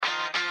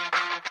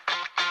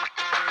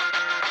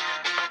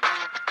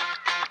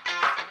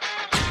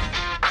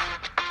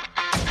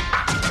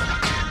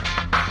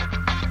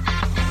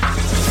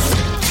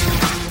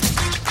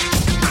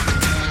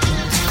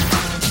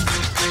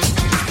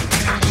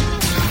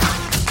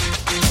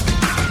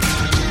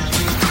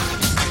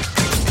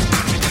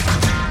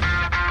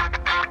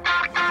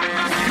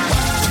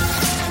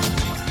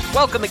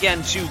Welcome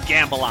again to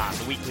Gamble On,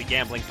 the weekly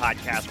gambling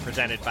podcast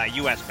presented by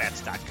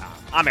USBets.com.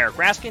 I'm Eric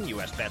Raskin,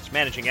 US Bets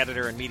Managing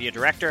Editor and Media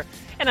Director,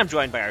 and I'm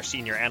joined by our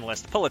senior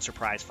analyst, Pulitzer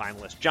Prize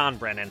finalist, John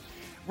Brennan.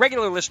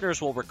 Regular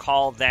listeners will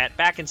recall that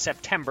back in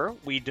September,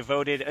 we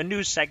devoted a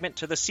news segment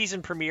to the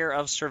season premiere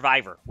of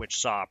Survivor,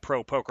 which saw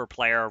pro poker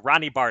player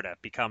Ronnie Barta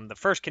become the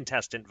first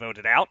contestant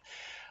voted out.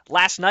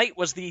 Last night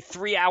was the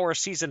 3-hour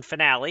season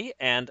finale,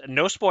 and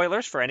no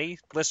spoilers for any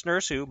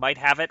listeners who might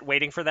have it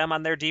waiting for them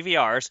on their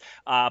DVRs,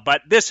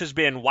 but this has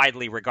been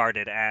widely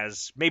regarded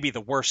as maybe the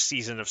worst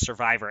season of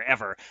Survivor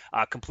ever,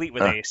 complete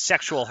with a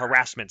sexual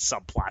harassment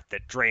subplot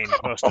that drained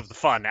most of the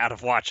fun out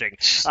of watching.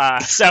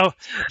 So,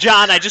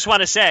 John, I just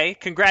want to say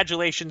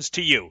congratulations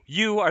to you.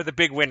 You are the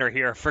big winner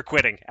here for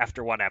quitting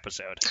after one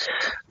episode.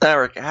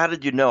 Eric, how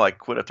did you know I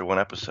quit after one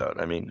episode?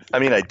 I mean,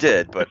 I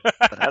did, but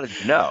how did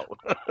you know?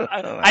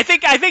 I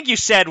think you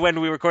said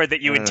when we recorded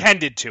that you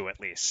intended to, at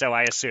least, so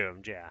I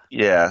assumed, yeah.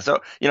 Yeah,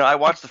 so, I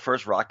watched the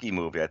first Rocky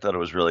movie. I thought it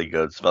was really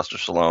good. Sylvester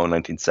Stallone,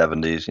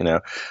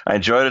 1970s, I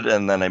enjoyed it,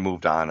 and then I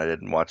moved on. I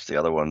didn't watch the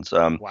other ones.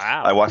 Wow.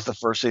 I watched the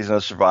first season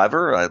of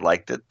Survivor. I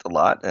liked it a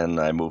lot, and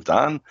I moved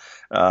on.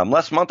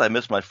 Last month, I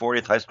missed my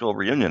 40th high school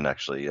reunion,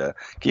 actually.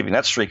 Keeping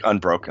that streak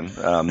unbroken,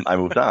 I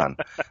moved on.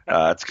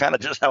 It's kind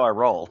of just how I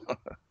roll.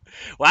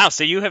 Wow,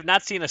 so you have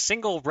not seen a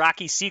single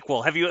Rocky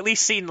sequel. Have you at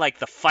least seen like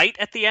the fight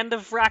at the end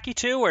of Rocky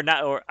 2 or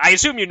not? Or I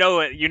assume you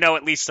know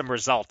at least some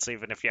results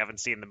even if you haven't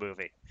seen the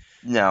movie.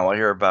 No, I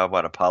hear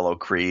about Apollo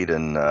Creed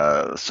and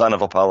son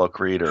of Apollo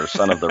Creed or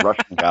son of the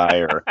Russian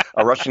guy or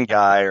a Russian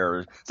guy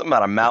or something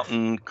about a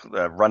mountain,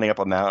 running up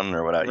a mountain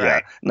or whatever.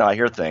 Right. Yeah, no, I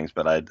hear things,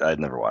 but I'd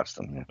never watched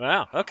them. Yeah.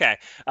 Wow, okay.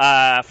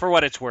 For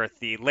what it's worth,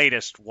 the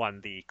latest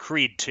one, the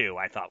Creed 2,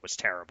 I thought was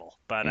terrible.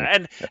 But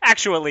and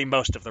actually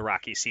most of the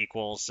Rocky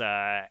sequels,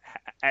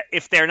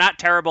 if they're not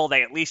terrible,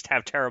 they at least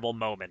have terrible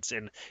moments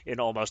in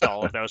almost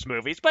all of those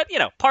movies. But,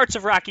 parts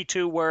of Rocky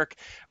 2 work.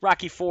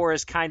 Rocky 4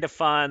 is kind of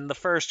fun. The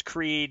first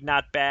Creed,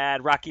 not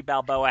bad. Rocky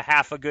Balboa,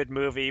 half a good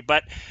movie.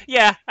 But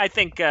yeah, I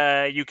think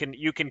you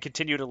can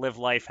continue to live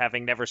life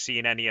having never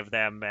seen any of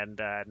them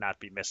and not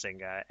be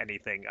missing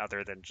anything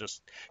other than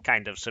just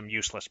kind of some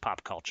useless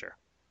pop culture.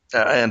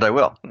 And I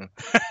will.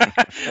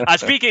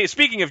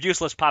 Speaking of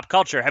useless pop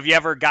culture, have you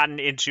ever gotten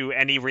into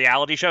any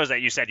reality shows? That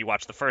you said you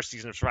watched the first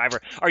season of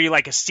Survivor. Are you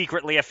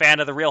secretly a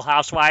fan of the Real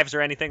Housewives or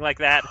anything like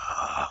that?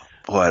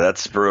 Boy,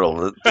 that's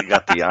brutal. They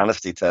got the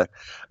honesty test.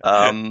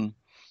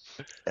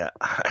 Yeah,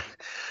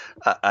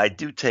 I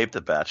do tape The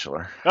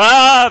Bachelor.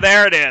 Oh,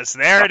 there it is.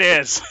 There it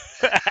is.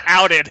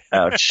 Outed.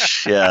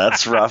 Ouch. Yeah,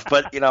 that's rough.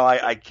 But,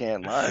 I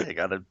can't lie. I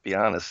got to be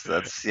honest.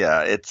 It's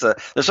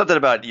there's something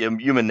about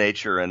human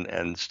nature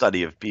and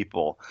study of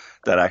people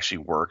that actually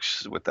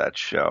works with that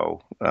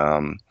show.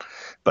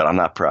 But I'm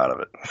not proud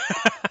of it.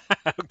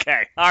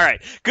 Okay. All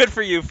right. Good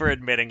for you for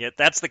admitting it.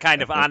 That's the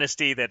kind of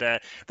honesty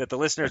that the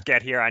listeners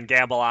get here on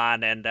Gamble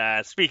On.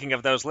 And speaking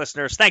of those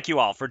listeners, thank you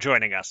all for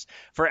joining us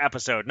for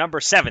episode number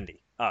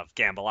 70 of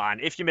Gamble On.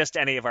 If you missed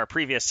any of our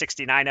previous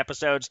 69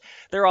 episodes,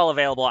 they're all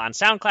available on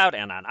SoundCloud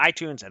and on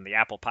iTunes and the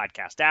Apple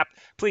Podcast app.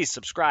 Please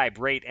subscribe,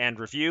 rate, and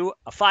review.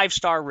 A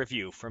 5-star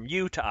review from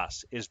you to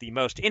us is the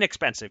most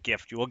inexpensive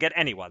gift you will get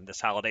anyone this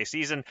holiday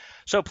season.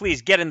 So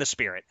please get in the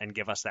spirit and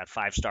give us that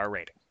 5-star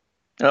rating.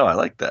 Oh, I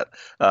like that.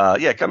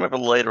 Coming up a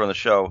little later on the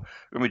show,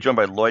 we're going to be joined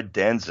by Lloyd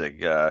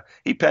Danzig.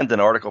 He penned an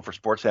article for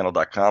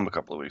SportsHandle.com a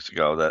couple of weeks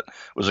ago that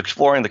was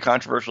exploring the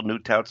controversial new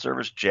tout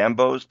service,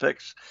 Jambos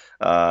Picks.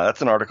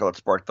 That's an article that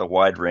sparked a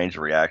wide range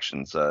of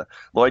reactions.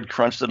 Lloyd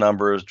crunched the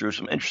numbers, drew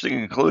some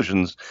interesting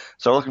conclusions.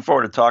 So looking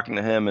forward to talking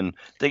to him and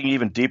digging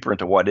even deeper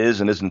into what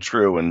is and isn't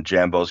true in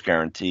Jambos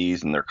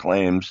guarantees and their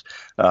claims.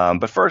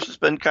 But first, it's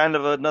been kind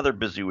of another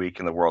busy week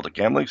in the world of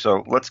gambling,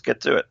 so let's get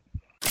to it.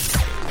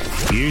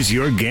 Here's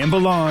your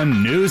Gamble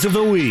On News of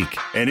the Week,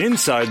 an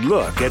inside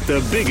look at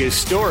the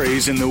biggest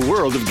stories in the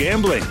world of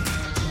gambling.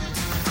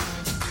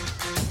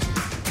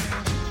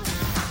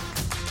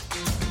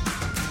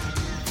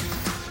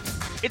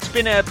 It's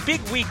been a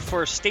big week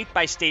for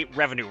state-by-state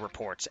revenue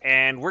reports,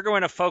 and we're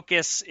going to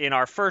focus in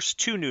our first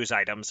two news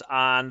items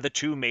on the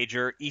two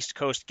major East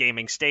Coast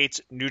gaming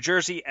states, New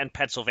Jersey and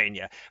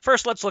Pennsylvania.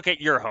 First, let's look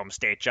at your home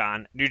state,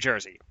 John, New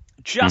Jersey.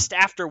 Just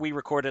after we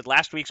recorded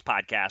last week's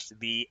podcast,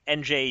 the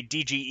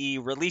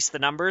NJDGE released the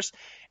numbers,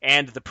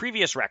 and the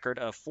previous record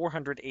of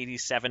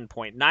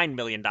 $487.9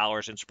 million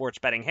in sports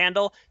betting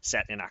handle,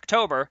 set in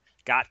October,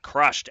 got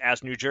crushed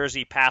as New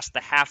Jersey passed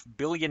the $500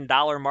 million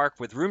mark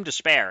with room to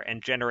spare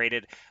and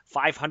generated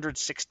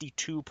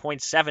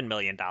 $562.7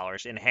 million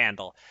in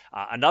handle.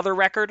 Another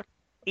record,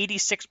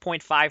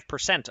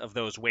 86.5% of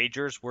those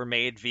wagers were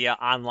made via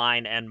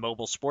online and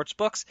mobile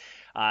sportsbooks.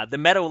 The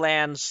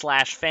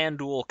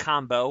Meadowlands/FanDuel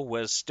combo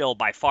was still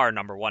by far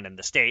number one in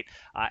the state.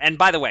 And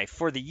by the way,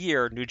 for the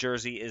year, New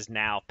Jersey is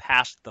now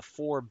past the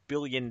 $4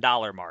 billion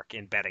mark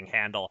in betting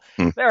handle.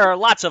 There are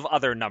lots of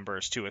other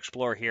numbers to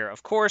explore here,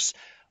 of course.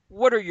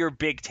 what are your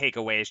big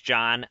takeaways,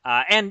 John?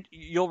 And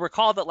you'll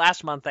recall that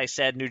last month I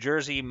said New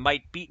Jersey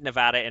might beat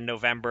Nevada in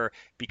November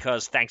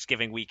because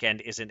Thanksgiving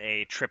weekend isn't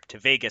a trip to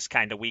Vegas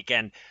kind of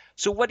weekend.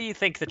 So what do you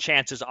think the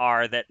chances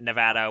are that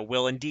Nevada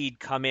will indeed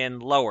come in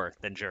lower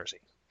than Jersey?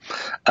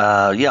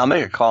 Yeah, I'll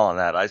make a call on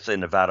that. I say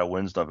Nevada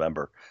wins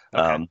November.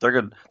 Okay. They're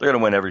gonna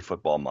win every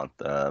football month.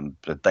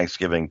 But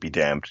Thanksgiving be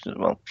damned,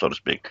 well, so to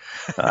speak.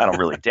 I don't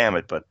really damn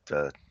it, but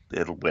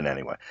it'll win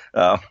anyway.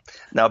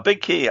 Now,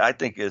 big key I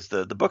think is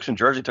the books in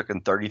Jersey took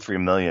in 33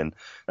 million.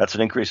 That's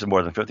an increase of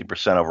more than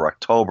 50% over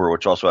October,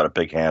 which also had a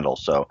big handle.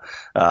 So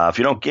if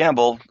you don't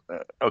gamble,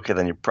 okay,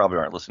 then you probably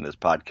aren't listening to this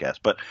podcast.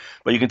 But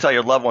you can tell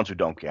your loved ones who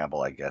don't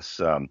gamble, I guess,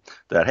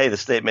 that hey, the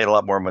state made a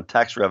lot more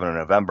tax revenue in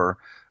November.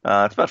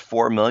 It's about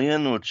 4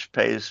 million, which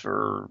pays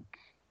for,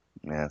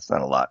 yeah, it's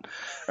not a lot.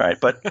 All right.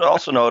 But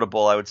also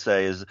notable, I would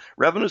say, is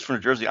revenues from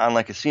New Jersey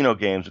online casino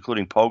games,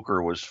 including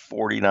poker, was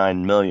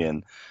 49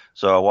 million.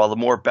 So while the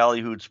more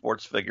ballyhooed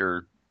sports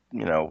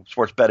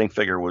betting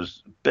figure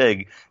was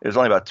big, it was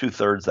only about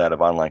 2/3 that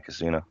of online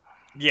casino.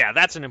 Yeah,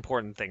 that's an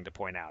important thing to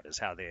point out, is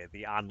how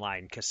the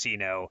online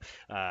casino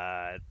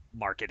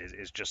market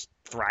is just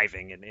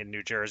thriving in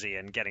New Jersey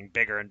and getting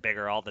bigger and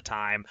bigger all the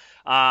time.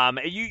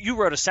 You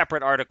wrote a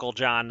separate article,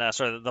 John,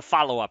 sort of the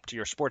follow-up to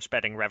your sports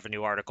betting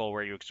revenue article,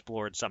 where you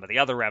explored some of the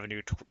other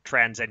revenue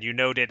trends, and you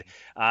noted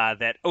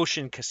that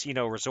Ocean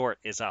Casino Resort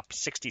is up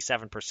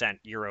 67%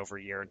 year over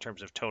year in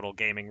terms of total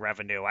gaming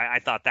revenue. I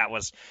thought that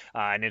was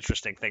an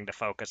interesting thing to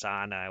focus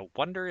on. I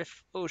wonder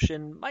if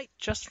Ocean might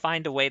just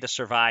find a way to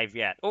survive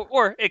yet,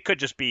 or it could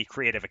just be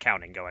creative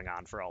accounting going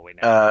on for all we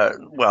know.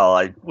 Well,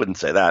 I wouldn't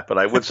say that, but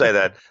I would say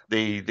that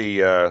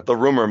the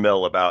rumor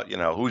mill about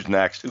who's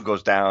next, who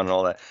goes down, and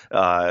all that,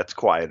 it's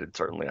quieted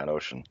certainly on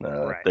Ocean.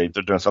 Right.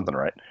 They're doing something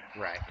right.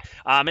 Right.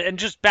 And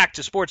just back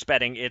to sports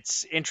betting,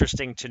 it's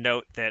interesting to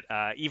note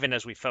that even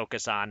as we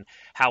focus on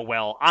how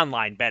well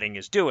online betting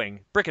is doing,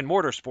 brick and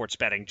mortar sports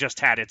betting just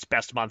had its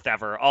best month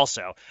ever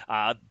also.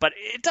 But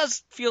it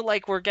does feel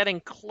like we're getting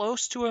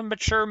close to a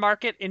mature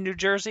market in New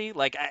Jersey.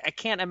 Like, I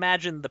can't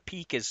imagine the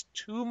peak is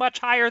too much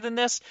higher than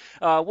this.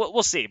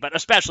 We'll see. But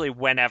especially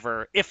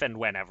if and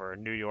whenever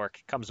New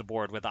York comes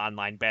aboard with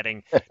online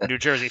betting, New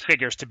Jersey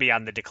figures to be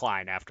on the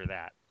decline after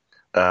that.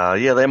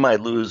 Yeah, they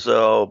might lose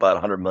about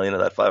 100 million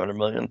of that 500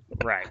 million.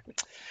 Right.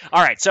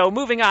 All right. So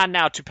moving on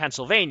now to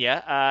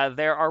Pennsylvania,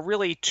 there are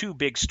really two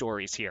big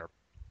stories here.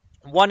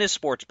 One is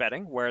sports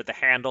betting, where the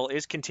handle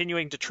is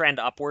continuing to trend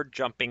upward,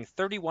 jumping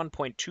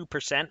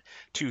 31.2%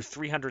 to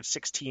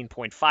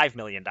 $316.5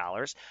 million.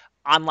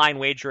 Online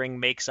wagering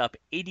makes up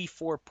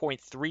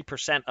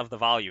 84.3% of the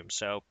volume,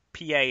 so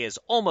PA is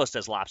almost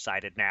as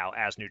lopsided now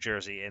as New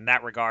Jersey in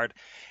that regard.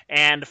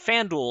 And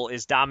FanDuel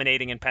is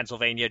dominating in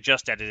Pennsylvania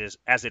just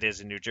as it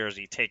is in New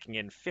Jersey, taking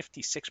in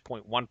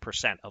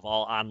 56.1% of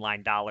all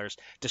online dollars,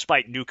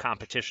 despite new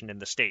competition in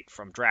the state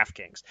from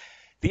DraftKings.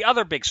 The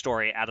other big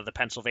story out of the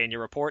Pennsylvania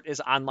report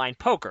is online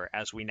poker,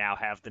 as we now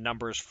have the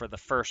numbers for the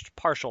first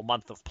partial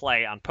month of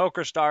play on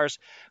PokerStars.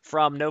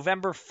 From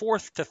November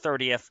 4th to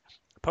 30th,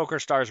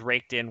 PokerStars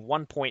raked in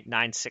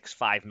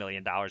 $1.965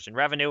 million in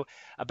revenue,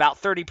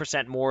 about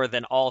 30% more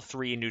than all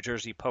three New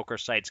Jersey poker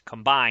sites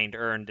combined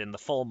earned in the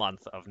full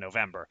month of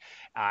November.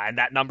 And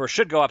that number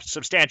should go up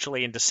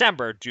substantially in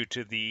December due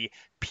to the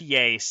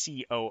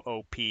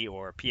PA-COOP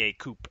or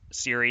PA-COOP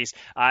series.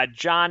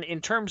 John,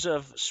 in terms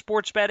of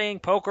sports betting,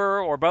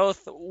 poker, or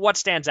both, what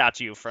stands out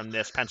to you from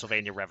this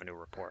Pennsylvania revenue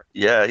report?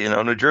 Yeah,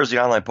 New Jersey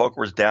online poker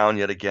was down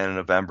yet again in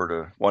November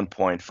to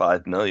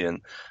 1.5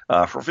 million.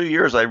 For a few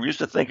years, I used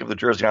to think of the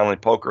Jersey online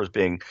poker as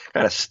being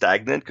kind of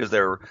stagnant because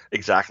they were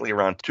exactly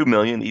around 2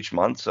 million each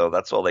month, so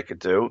that's all they could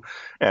do.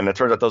 And it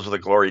turns out those were the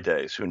glory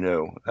days. Who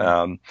knew?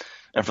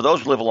 And for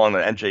those who live along the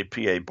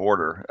NJPA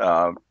border,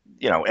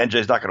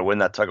 NJ's not going to win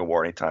that tug of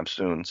war anytime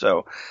soon.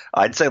 So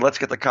I'd say let's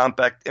get the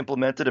compact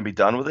implemented and be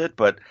done with it.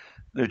 But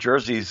New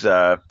Jersey's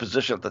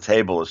position at the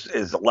table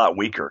is a lot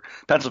weaker.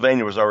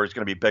 Pennsylvania was always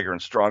going to be bigger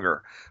and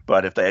stronger.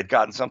 But if they had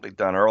gotten something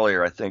done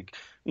earlier, I think,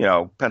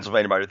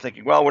 Pennsylvania might be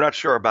thinking, well, we're not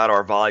sure about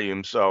our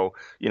volume. So,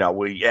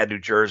 we add New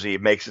Jersey.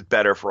 It makes it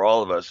better for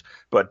all of us.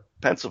 But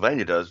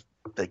Pennsylvania does.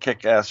 They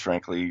kick ass,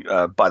 frankly,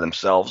 by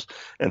themselves.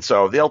 And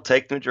so they'll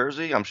take New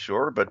Jersey, I'm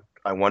sure. But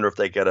I wonder if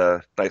they get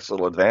a nice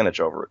little advantage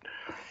over it.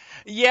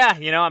 Yeah,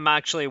 I'm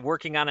actually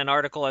working on an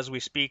article as we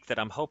speak that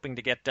I'm hoping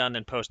to get done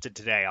and posted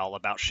today, all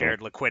about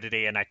shared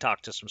liquidity, and I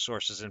talked to some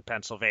sources in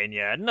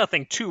Pennsylvania.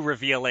 Nothing too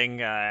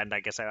revealing, and I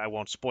guess I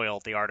won't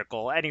spoil the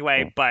article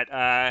anyway, but,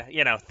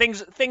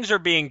 things are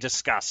being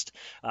discussed,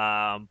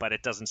 but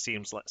it doesn't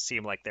seem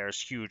like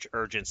there's huge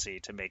urgency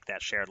to make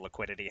that shared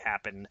liquidity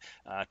happen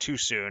too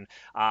soon.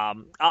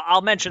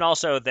 I'll mention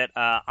also that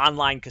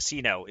online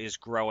casino is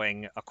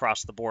growing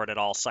across the board at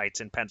all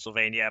sites in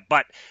Pennsylvania,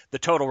 but the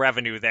total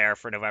revenue there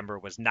for November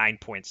was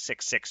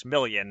 $9.66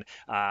 million.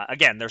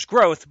 Again, there's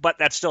growth, but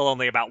that's still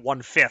only about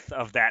 1/5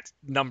 of that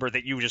number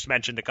that you just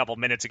mentioned a couple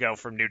minutes ago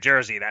from New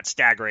Jersey, that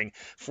staggering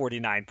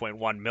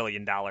 $49.1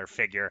 million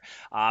figure.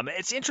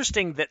 It's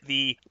interesting that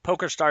the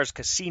PokerStars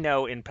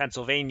Casino in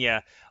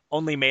Pennsylvania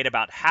only made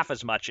about half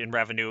as much in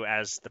revenue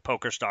as the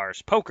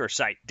PokerStars poker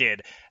site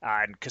did.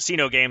 And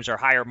casino games are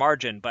higher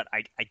margin, but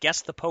I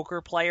guess the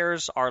poker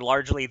players are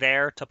largely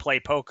there to play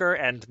poker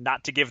and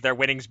not to give their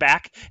winnings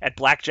back at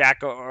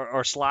blackjack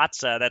or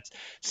slots. That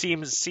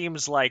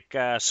seems like,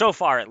 so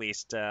far at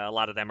least, a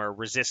lot of them are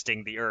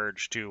resisting the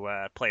urge to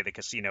play the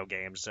casino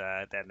games.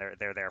 Then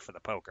they're there for the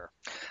poker.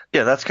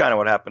 Yeah, that's kind of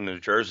what happened in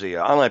New Jersey.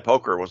 Online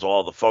poker was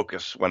all the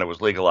focus when it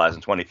was legalized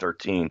in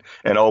 2013.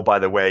 And oh, by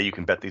the way, you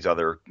can bet these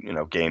other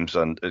games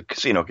on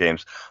casino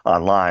games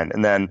online.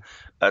 And then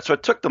so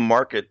it took the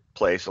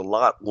marketplace a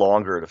lot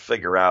longer to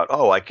figure out,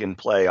 I can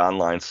play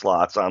online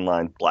slots,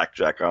 online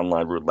blackjack,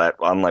 online roulette,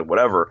 online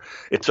whatever.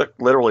 It took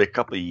literally a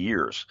couple of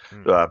years,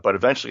 but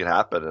eventually it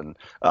happened. And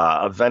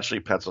eventually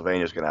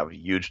Pennsylvania is going to have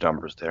huge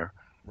numbers there.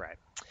 Right.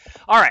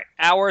 All right.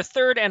 Our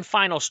third and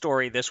final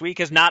story this week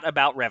is not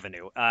about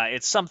revenue.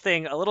 It's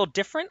something a little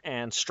different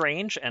and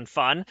strange and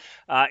fun.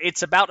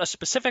 It's about a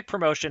specific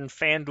promotion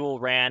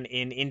FanDuel ran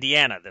in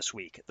Indiana this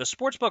week. The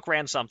sportsbook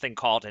ran something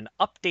called an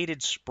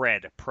updated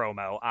spread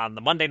promo on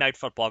the Monday Night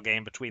Football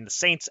game between the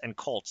Saints and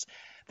Colts.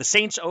 The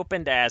Saints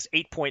opened as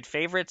 8-point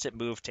favorites. It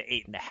moved to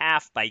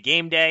 8.5 by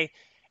game day.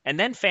 And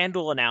then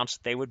FanDuel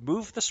announced they would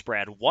move the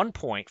spread 1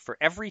 point for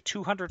every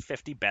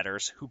 250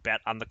 bettors who bet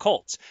on the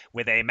Colts,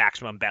 with a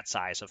maximum bet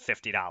size of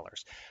 $50.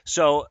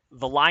 So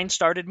the line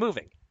started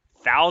moving.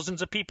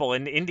 Thousands of people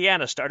in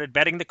Indiana started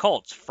betting the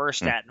Colts,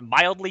 first at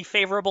mildly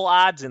favorable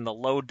odds in the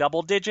low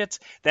double digits,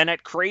 then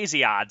at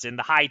crazy odds in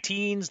the high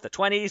teens, the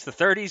 20s, the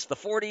 30s, the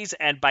 40s,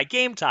 and by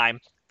game time,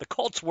 the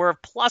Colts were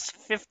plus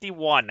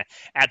 51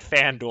 at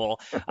FanDuel.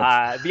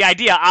 The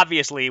idea,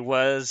 obviously,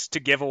 was to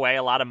give away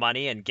a lot of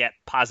money and get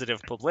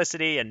positive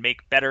publicity and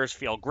make bettors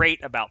feel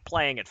great about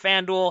playing at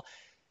FanDuel.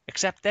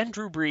 Except then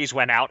Drew Brees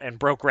went out and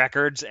broke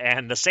records,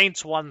 and the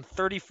Saints won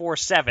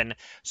 34-7.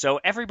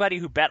 So everybody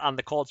who bet on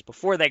the Colts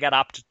before they got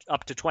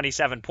up to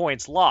 27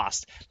 points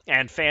lost,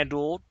 and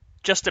FanDuel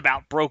just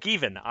about broke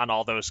even on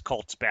all those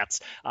Colts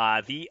bets.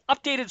 The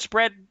updated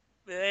spread,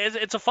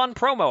 it's a fun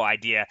promo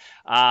idea.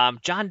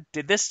 John,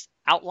 did this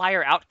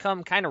outlier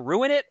outcome kind of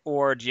ruin it,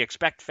 or do you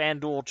expect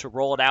FanDuel to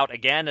roll it out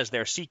again as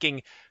they're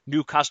seeking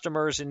new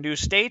customers in new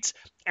states?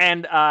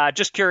 And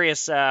just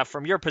curious,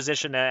 from your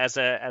position as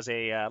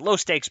a low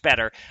stakes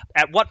bettor,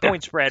 at what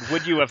point spread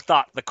would you have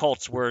thought the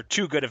Colts were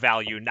too good a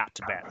value not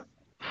to bet?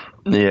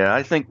 Yeah,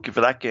 I think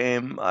for that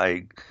game,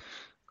 I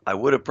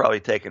would have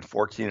probably taken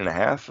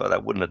 14.5. I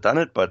wouldn't have done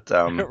it, but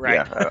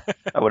right. Yeah,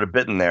 I would have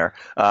bitten there.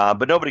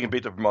 But nobody can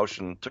beat the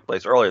promotion. It took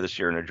place earlier this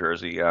year in New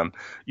Jersey.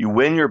 You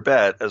win your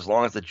bet as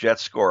long as the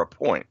Jets score a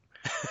point.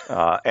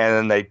 And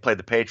then they played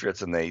the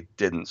Patriots and they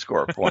didn't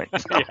score a point.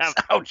 Yeah.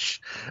 Ouch.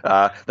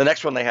 The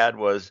next one they had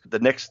was the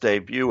Knicks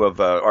debut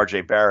of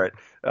R.J. Barrett.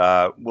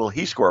 Will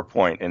he score a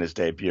point in his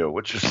debut,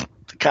 which is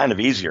kind of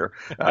easier,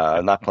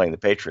 not playing the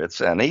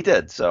Patriots, and he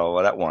did, so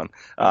that won.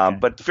 Okay.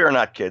 But fear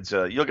not, kids.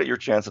 You'll get your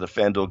chance at a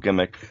FanDuel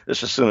gimmick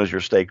just as soon as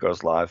your stake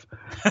goes live.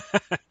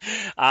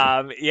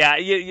 Yeah,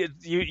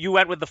 you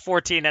went with the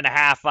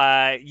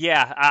 14.5.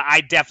 Yeah,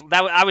 I definitely.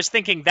 I was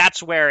thinking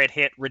that's where it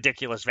hit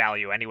ridiculous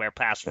value, anywhere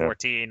past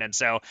 14, and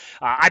so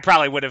I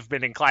probably would have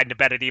been inclined to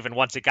bet it even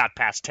once it got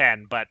past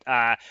 10. But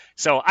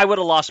so I would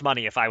have lost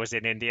money if I was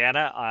in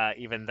Indiana,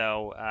 even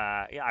though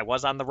I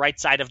was on the right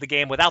side of the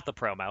game without the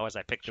promo, as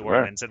I picked New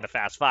Orleans in the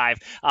Fast Five.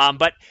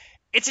 But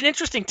it's an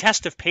interesting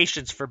test of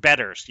patience for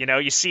bettors.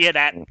 You see it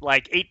at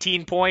like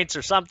 18 points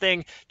or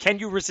something. Can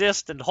you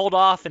resist and hold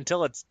off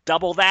until it's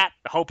double that,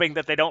 hoping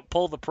that they don't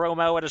pull the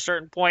promo at a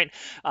certain point?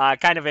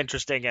 Kind of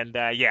interesting. And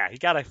you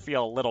got to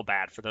feel a little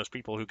bad for those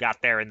people who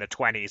got there in the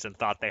 20s and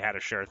thought they had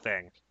a sure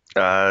thing.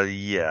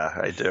 Yeah,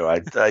 I do.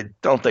 I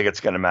don't think it's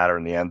going to matter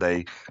in the end.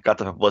 They got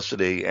the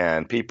publicity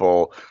and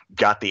people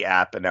got the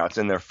app and now it's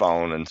in their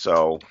phone. And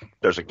so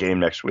there's a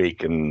game next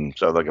week and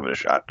so they'll give it a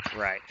shot.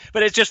 Right.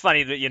 But it's just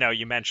funny that,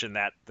 you mentioned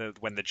that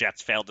when the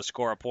Jets failed to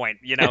score a point,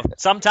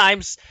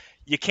 sometimes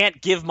you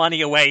can't give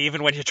money away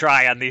even when you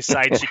try on these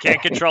sites. You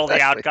can't control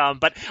the outcome.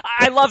 But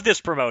I love this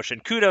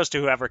promotion. Kudos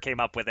to whoever came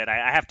up with it.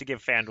 I have to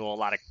give FanDuel a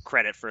lot of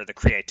credit for the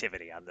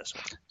creativity on this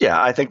one.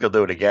 Yeah, I think they'll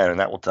do it again, and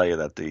that will tell you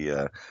that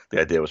the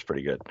idea was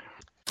pretty good.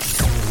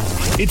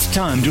 It's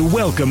time to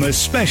welcome a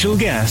special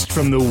guest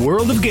from the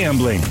world of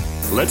gambling.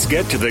 Let's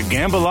get to the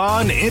Gamble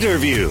On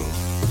interview.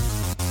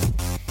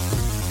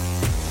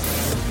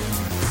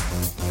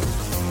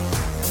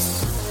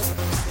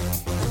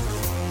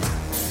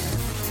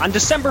 On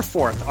December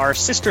 4th, our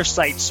sister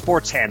site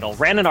Sports Handle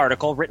ran an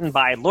article written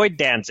by Lloyd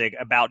Danzig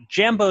about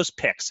Jambos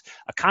Picks,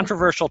 a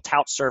controversial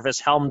tout service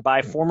helmed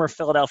by former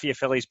Philadelphia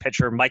Phillies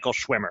pitcher Michael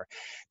Schwimmer.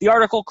 The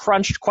article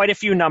crunched quite a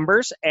few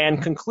numbers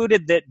and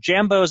concluded that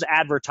Jambos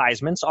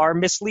advertisements are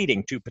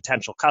misleading to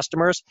potential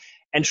customers,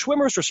 and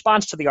Schwimmer's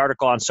response to the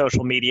article on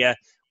social media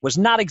was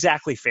not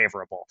exactly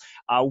favorable.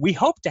 We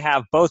hope to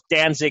have both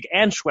Danzig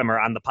and Schwimmer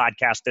on the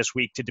podcast this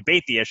week to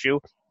debate the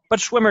issue. but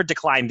Schwimmer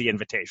declined the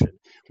invitation.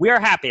 We are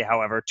happy,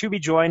 however, to be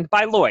joined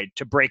by Lloyd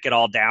to break it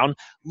all down.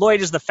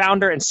 Lloyd is the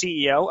founder and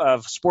CEO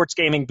of sports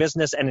gaming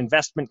business and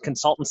investment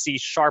consultancy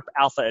Sharp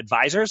Alpha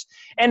Advisors,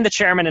 and the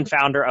chairman and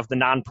founder of the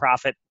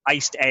nonprofit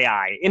Iced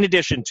AI, in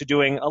addition to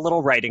doing a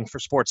little writing for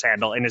Sports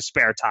Handle in his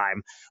spare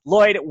time.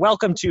 Lloyd,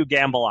 welcome to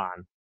Gamble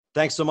On.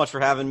 Thanks so much for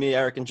having me,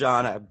 Eric and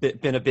John. I've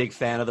been a big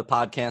fan of the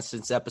podcast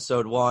since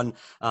episode 1.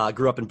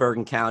 Grew up in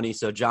Bergen County,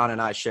 so John and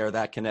I share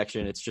that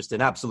connection. It's just an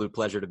absolute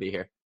pleasure to be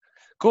here.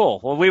 Cool.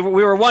 Well, we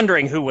were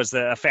wondering who was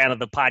a fan of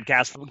the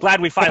podcast. I'm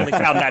glad we finally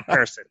found that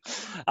person.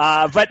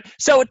 But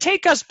so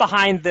take us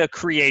behind the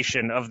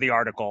creation of the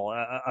article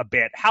a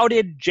bit. How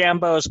did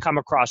Jambos come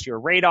across your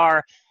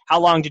radar?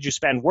 How long did you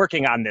spend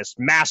working on this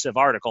massive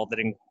article that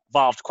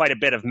involved quite a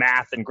bit of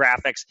math and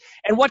graphics?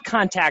 And what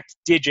contact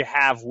did you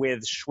have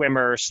with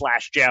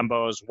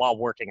Schwimmer/Jambos while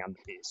working on the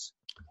piece?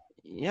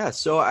 Yeah,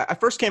 so I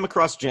first came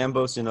across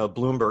Jambos in a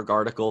Bloomberg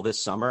article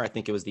this summer. I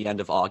think it was the end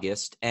of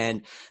August.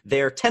 And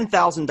their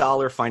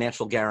 $10,000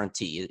 financial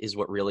guarantee is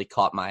what really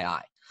caught my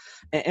eye.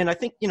 And I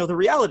think, the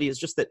reality is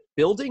just that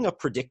building a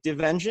predictive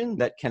engine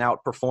that can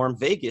outperform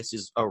Vegas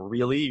is a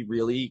really,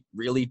 really,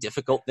 really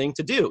difficult thing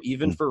to do,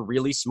 even for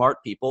really smart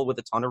people with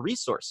a ton of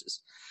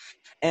resources.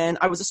 And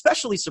I was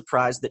especially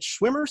surprised that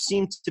Schwimmer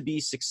seemed to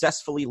be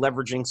successfully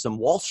leveraging some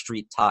Wall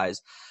Street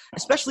ties,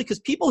 especially because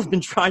people have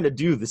been trying to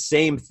do the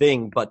same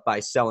thing, but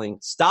by selling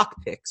stock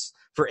picks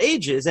for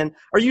ages, and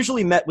are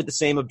usually met with the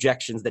same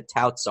objections that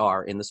touts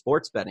are in the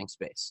sports betting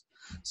space.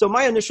 So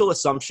my initial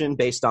assumption,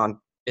 based on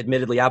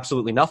admittedly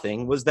absolutely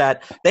nothing, was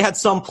that they had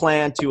some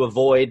plan to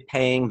avoid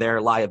paying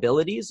their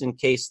liabilities in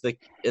case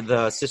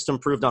the system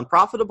proved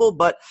unprofitable,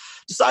 but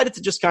decided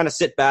to just kind of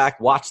sit back,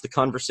 watch the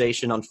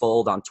conversation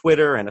unfold on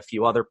Twitter and a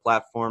few other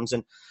platforms.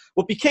 And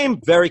what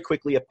became very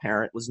quickly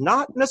apparent was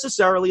not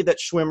necessarily that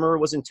Schwimmer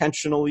was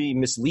intentionally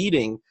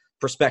misleading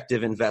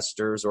prospective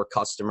investors or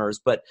customers,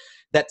 but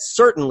that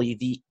certainly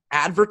the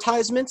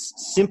advertisements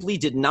simply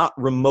did not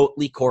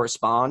remotely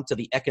correspond to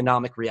the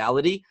economic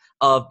reality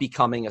of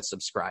becoming a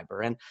subscriber.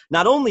 And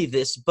not only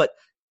this, but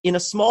in a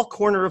small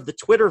corner of the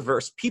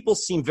Twitterverse, people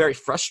seem very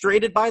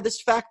frustrated by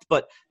this fact,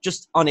 but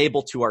just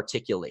unable to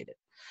articulate it.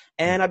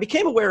 And I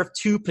became aware of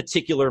 2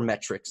 particular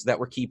metrics that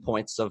were key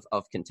points of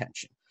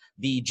contention: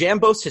 the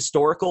Jambos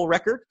historical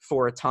record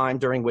for a time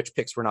during which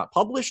picks were not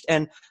published,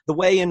 and the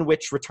way in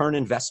which return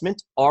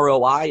investment,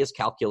 ROI, is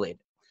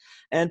calculated.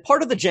 And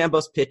part of the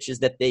Jambos pitch is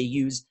that they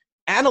use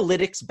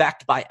analytics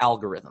backed by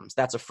algorithms.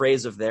 That's a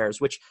phrase of theirs,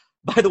 which,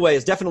 by the way,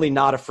 is definitely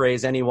not a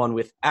phrase anyone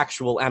with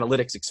actual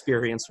analytics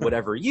experience would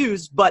ever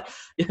use. But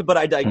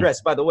I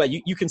digress. By the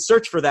way, you can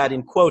search for that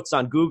in quotes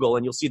on Google,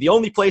 and you'll see the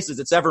only places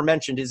it's ever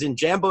mentioned is in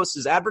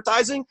Jambos'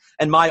 advertising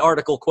and my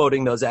article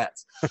quoting those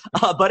ads.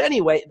 But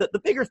anyway,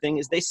 the bigger thing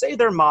is they say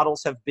their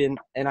models have been,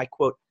 and I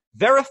quote,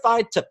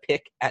 verified to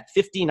pick at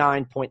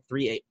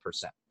 59.38%.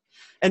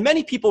 And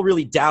many people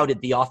really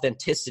doubted the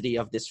authenticity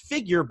of this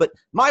figure, but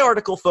my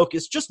article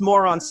focused just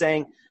more on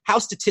saying how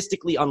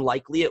statistically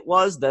unlikely it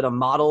was that a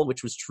model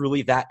which was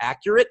truly that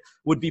accurate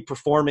would be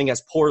performing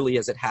as poorly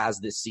as it has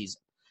this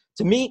season.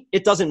 To me,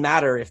 it doesn't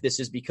matter if this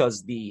is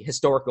because the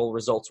historical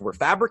results were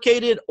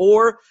fabricated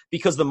or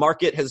because the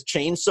market has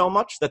changed so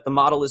much that the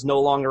model is no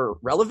longer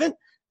relevant.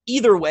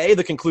 Either way,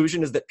 the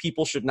conclusion is that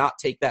people should not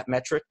take that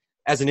metric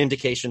as an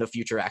indication of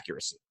future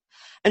accuracy.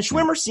 And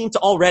Schwimmer seemed to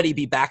already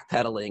be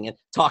backpedaling and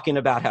talking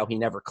about how he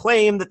never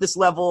claimed that this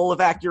level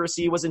of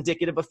accuracy was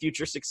indicative of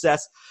future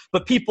success.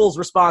 But people's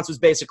response was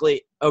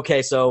basically,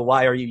 okay, so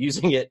why are you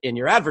using it in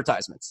your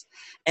advertisements?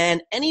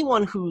 And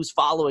anyone who's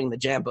following the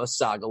Jambos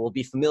saga will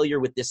be familiar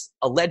with this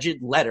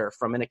alleged letter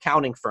from an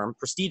accounting firm,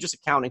 prestigious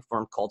accounting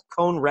firm called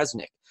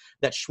Cohn-Resnick,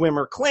 that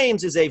Schwimmer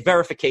claims is a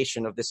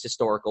verification of this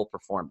historical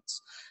performance.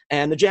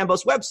 And the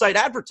Jambos website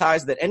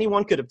advertised that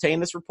anyone could obtain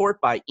this report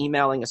by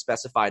emailing a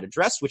specified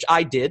address, which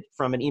I did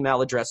from an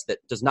email address that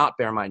does not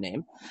bear my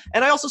name.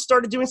 And I also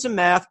started doing some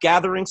math,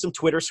 gathering some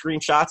Twitter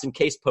screenshots in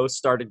case posts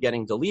started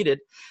getting deleted.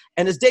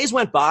 And as days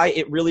went by,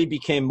 it really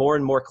became more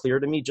and more clear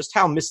to me just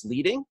how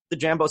misleading the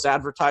Jambos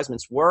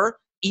advertisements were,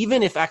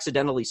 even if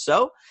accidentally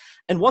so.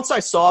 And once I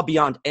saw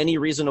beyond any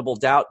reasonable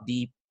doubt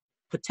the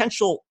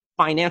potential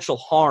financial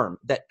harm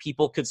that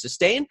people could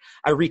sustain,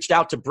 I reached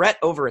out to Brett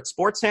over at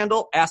Sports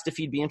Handle, asked if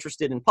he'd be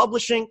interested in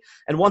publishing,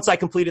 and once I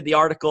completed the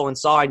article and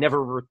saw I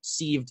never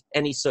received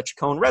any such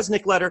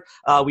Cohn-Resnick letter,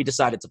 we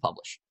decided to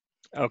publish.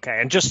 Okay,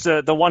 and just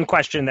the one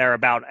question there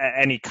about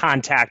any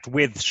contact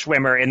with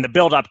Schwimmer in the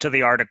build-up to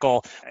the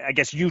article. I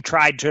guess you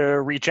tried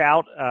to reach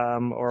out,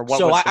 or what?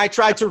 So I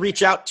tried to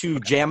reach out to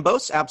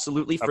Jambos,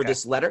 absolutely, for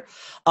this letter.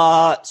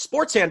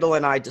 Sports Handle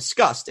and I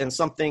discussed, and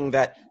something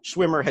that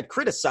Schwimmer had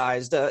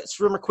criticized,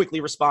 Schwimmer quickly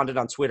responded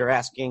on Twitter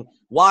asking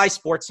why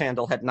Sports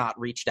Handle had not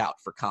reached out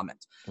for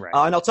comment. Right.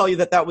 And I'll tell you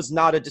that was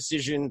not a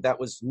decision that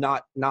was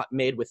not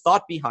made with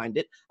thought behind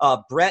it.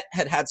 Brett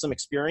had some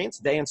experience.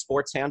 They and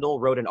Sports Handle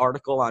wrote an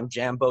article on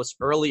Jambos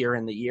earlier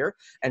in the year,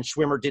 and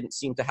Schwimmer didn't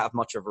seem to have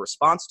much of a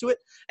response to it.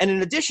 And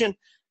in addition,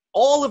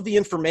 all of the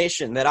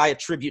information that I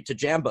attribute to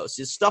Jambos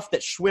is stuff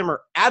that Schwimmer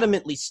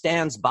adamantly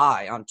stands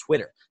by on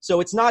Twitter. So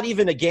it's not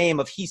even a game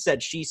of he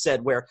said, she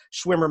said, where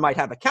Schwimmer might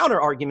have a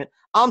counter argument.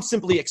 I'm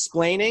simply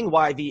explaining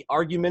why the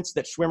arguments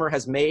that Schwimmer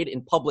has made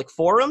in public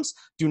forums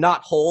do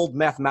not hold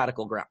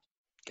mathematical ground.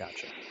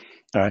 Gotcha.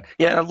 All right.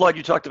 Yeah, Lloyd,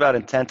 you talked about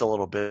intent a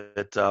little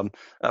bit.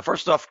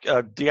 First off,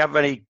 do you have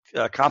any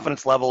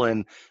confidence level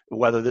in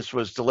whether this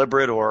was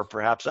deliberate or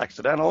perhaps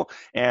accidental?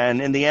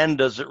 And in the end,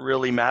 does it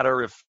really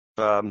matter if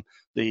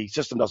the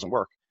system doesn't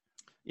work?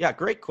 Yeah,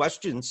 great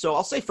question. So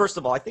I'll say, first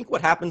of all, I think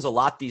what happens a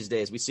lot these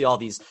days, we see all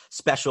these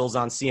specials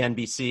on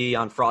CNBC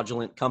on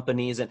fraudulent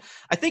companies. And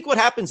I think what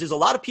happens is a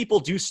lot of people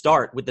do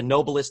start with the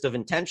noblest of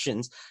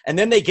intentions, and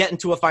then they get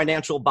into a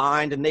financial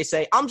bind and they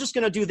say, I'm just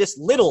going to do this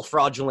little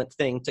fraudulent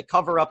thing to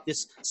cover up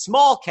this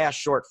small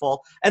cash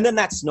shortfall. And then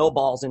that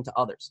snowballs into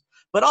others.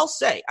 But I'll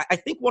say, I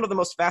think one of the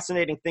most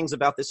fascinating things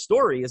about this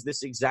story is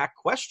this exact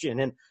question.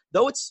 And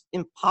though it's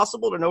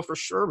impossible to know for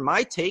sure,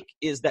 my take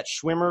is that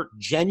Schwimmer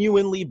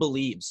genuinely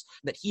believes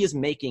that he is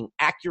making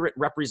accurate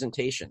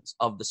representations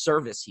of the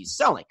service he's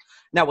selling.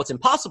 Now, what's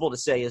impossible to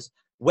say is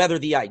whether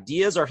the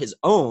ideas are his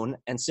own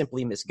and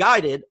simply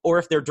misguided, or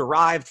if they're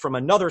derived from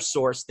another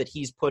source that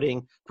he's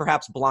putting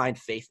perhaps blind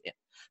faith in.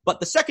 But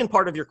the second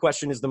part of your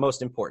question is the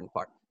most important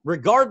part.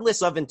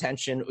 Regardless of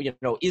intention,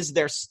 is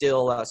there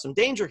still some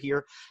danger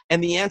here?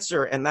 And the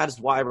answer, and that is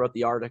why I wrote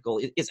the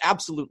article, is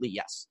absolutely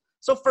yes.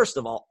 So first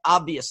of all,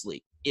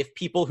 obviously, if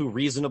people who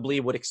reasonably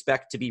would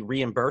expect to be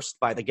reimbursed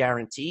by the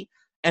guarantee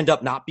end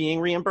up not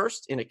being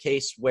reimbursed in a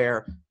case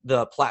where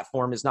the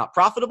platform is not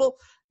profitable,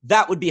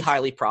 that would be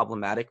highly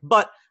problematic.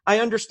 But I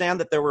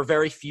understand that there were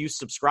very few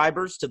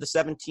subscribers to the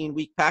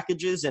 17-week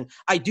packages, and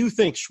I do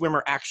think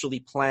Schwimmer actually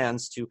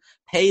plans to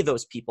pay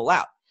those people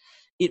out.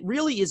 It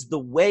really is the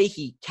way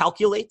he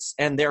calculates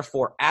and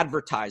therefore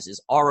advertises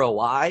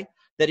ROI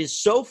that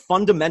is so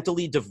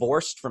fundamentally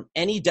divorced from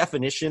any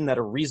definition that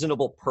a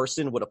reasonable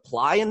person would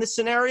apply in this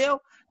scenario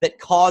that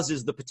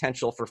causes the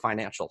potential for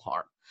financial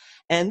harm.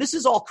 And this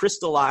is all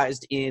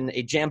crystallized in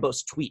a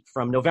Jambos tweet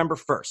from November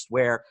 1st,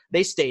 where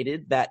they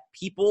stated that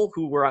people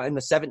who were in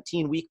the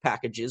 17-week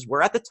packages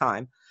were at the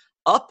time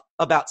up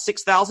about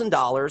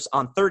 $6,000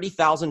 on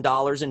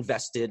 $30,000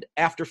 invested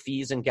after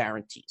fees and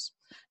guarantees.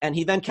 And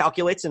he then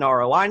calculates an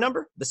ROI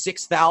number. The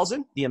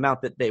 $6,000, the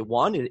amount that they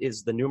won,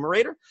 is the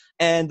numerator.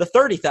 And the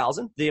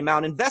 $30,000, the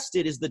amount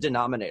invested, is the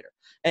denominator.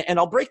 And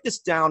I'll break this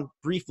down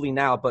briefly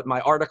now, but my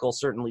article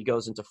certainly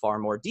goes into far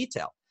more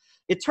detail.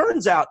 It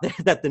turns out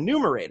that the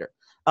numerator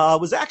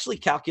was actually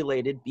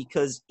calculated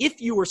because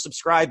if you were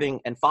subscribing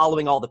and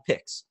following all the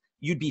picks,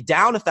 you'd be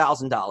down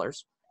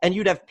 $1,000 and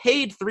you'd have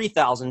paid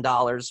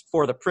 $3,000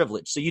 for the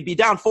privilege. So you'd be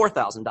down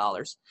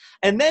 $4,000.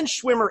 And then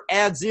Schwimmer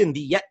adds in the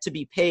yet to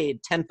be paid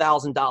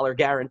 $10,000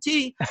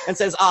 guarantee and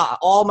says,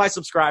 all my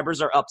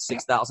subscribers are up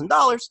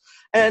 $6,000.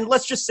 And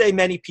let's just say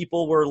many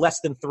people were less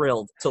than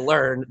thrilled to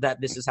learn that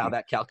this is how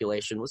that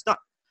calculation was done.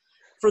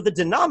 For the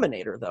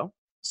denominator, though,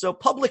 so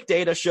public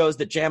data shows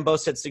that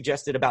Jambos had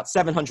suggested about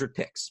 700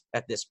 picks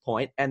at this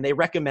point, and they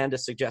recommend a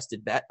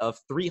suggested bet of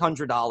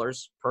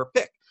 $300 per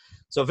pick.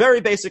 So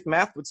very basic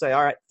math would say,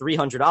 all right,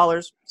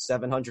 $300,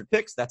 700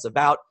 picks, that's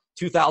about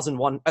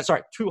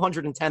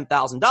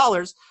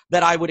 $210,000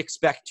 that I would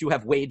expect to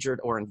have wagered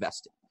or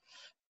invested.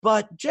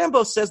 But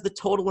Jambos says the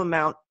total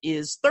amount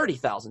is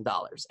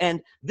 $30,000.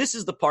 And this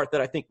is the part that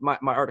I think my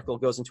article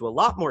goes into a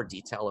lot more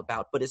detail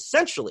about. But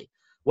essentially,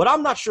 what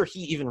I'm not sure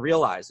he even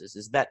realizes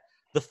is that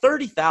the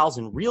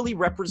 $30,000 really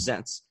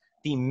represents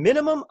the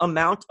minimum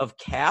amount of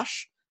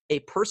cash a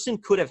person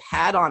could have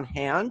had on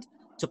hand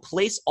to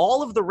place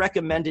all of the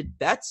recommended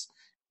bets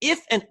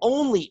if and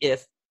only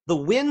if the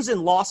wins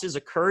and losses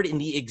occurred in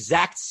the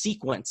exact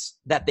sequence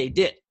that they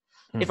did.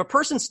 If a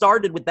person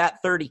started with that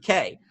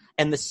 $30K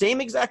and the same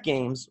exact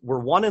games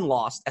were won and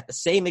lost at the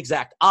same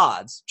exact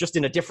odds, just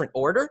in a different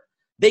order,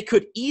 they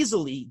could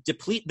easily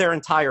deplete their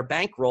entire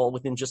bankroll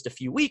within just a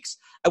few weeks,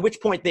 at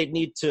which point they'd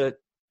need to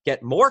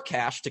get more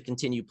cash to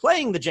continue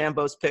playing the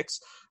Jambos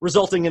picks,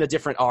 resulting in a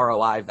different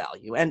ROI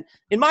value. And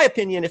in my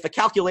opinion, if a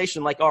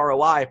calculation like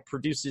ROI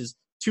produces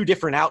two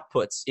different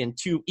outputs in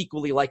two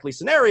equally likely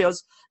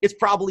scenarios, it's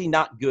probably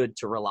not good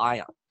to rely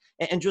on.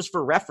 And just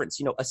for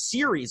reference, a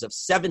series of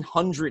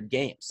 700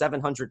 games,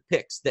 700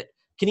 picks that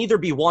can either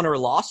be won or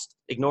lost,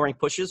 ignoring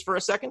pushes for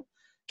a second,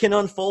 can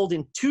unfold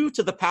in 2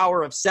 to the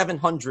power of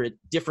 700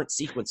 different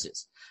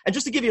sequences. And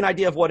just to give you an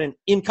idea of what an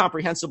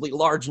incomprehensibly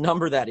large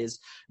number that is,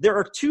 there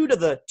are 2 to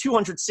the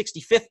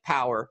 265th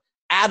power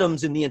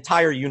atoms in the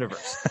entire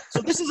universe.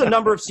 So this is a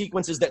number of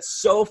sequences that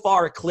so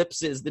far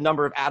eclipses the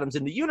number of atoms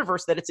in the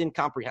universe that it's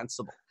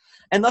incomprehensible.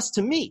 And thus,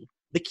 to me,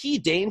 the key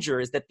danger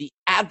is that the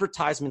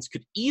advertisements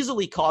could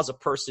easily cause a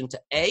person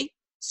to A,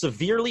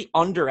 severely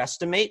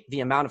underestimate the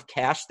amount of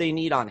cash they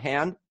need on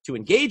hand to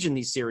engage in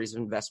these series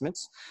of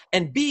investments,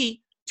 and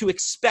B, to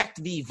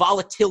expect the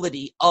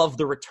volatility of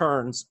the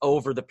returns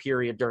over the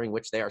period during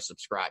which they are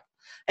subscribed.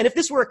 And if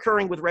this were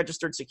occurring with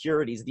registered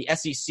securities, the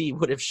SEC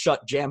would have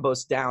shut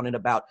Jambos down in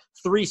about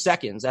 3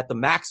 seconds at the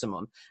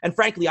maximum. And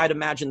frankly, I'd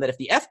imagine that if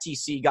the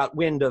FTC got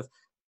wind of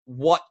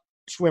what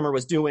Schwimmer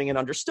was doing and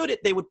understood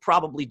it, they would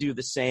probably do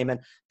the same, and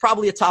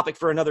probably a topic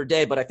for another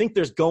day. But I think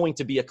there's going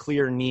to be a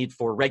clear need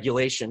for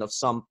regulation of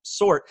some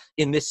sort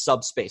in this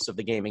subspace of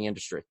the gaming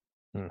industry.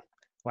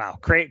 Wow,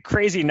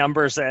 crazy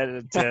numbers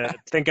to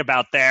think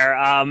about there.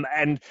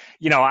 And,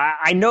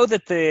 I know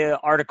that the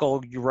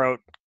article you wrote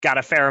got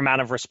a fair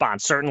amount of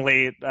response.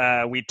 Certainly,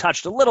 we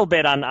touched a little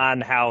bit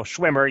on how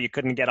Schwimmer, you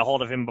couldn't get a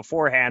hold of him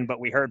beforehand, but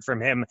we heard from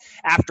him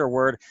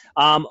afterward.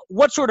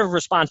 What sort of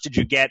response did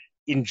you get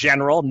in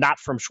general, not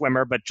from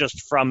Schwimmer, but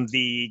just from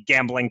the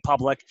gambling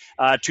public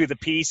to the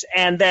piece?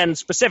 And then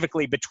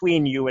specifically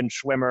between you and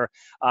Schwimmer,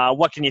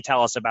 what can you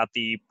tell us about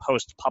the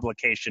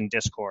post-publication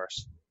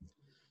discourse?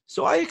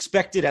 So I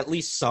expected at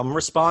least some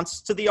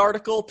response to the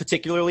article,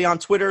 particularly on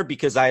Twitter,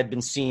 because I had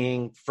been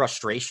seeing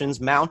frustrations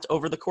mount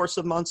over the course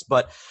of months,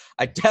 but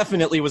I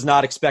definitely was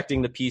not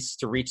expecting the piece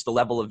to reach the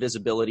level of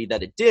visibility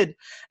that it did.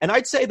 And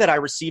I'd say that I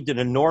received an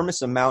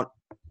enormous amount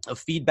of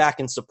feedback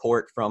and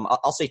support from,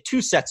 I'll say,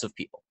 two sets of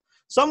people.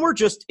 Some were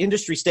just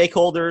industry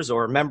stakeholders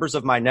or members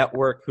of my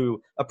network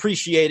who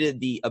appreciated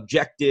the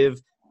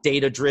objective,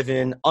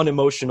 data-driven,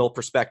 unemotional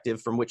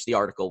perspective from which the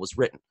article was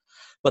written.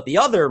 But the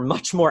other,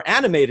 much more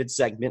animated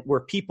segment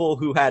were people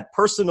who had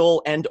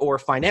personal and or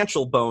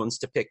financial bones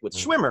to pick with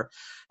Schwimmer.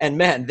 And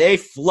man, they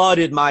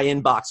flooded my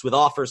inbox with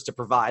offers to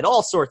provide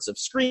all sorts of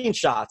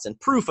screenshots and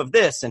proof of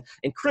this and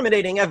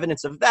incriminating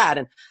evidence of that.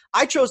 And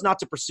I chose not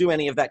to pursue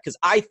any of that because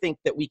I think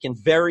that we can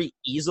very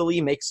easily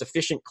make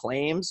sufficient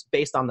claims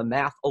based on the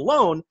math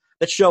alone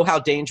that show how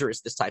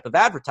dangerous this type of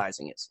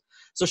advertising is.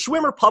 So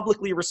Schwimmer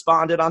publicly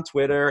responded on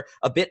Twitter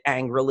a bit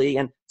angrily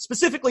and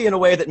specifically in a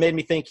way that made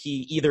me think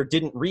he either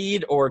didn't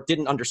read or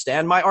didn't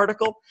understand my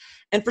article.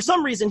 And for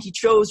some reason, he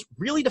chose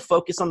really to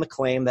focus on the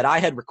claim that I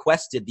had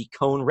requested the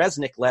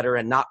Cohn-Resnick letter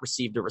and not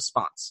received a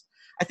response.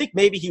 I think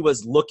maybe he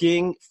was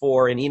looking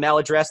for an email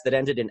address that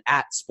ended in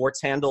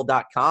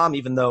 @sportshandle.com,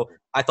 even though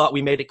I thought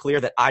we made it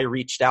clear that I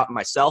reached out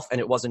myself and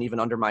it wasn't even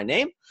under my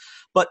name.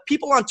 But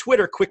people on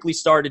Twitter quickly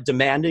started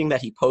demanding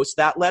that he post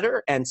that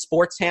letter, and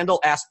Sports Handle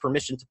asked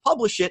permission to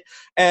publish it,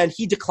 and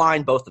he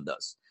declined both of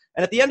those.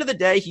 And at the end of the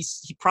day, he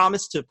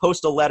promised to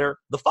post a letter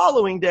the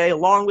following day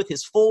along with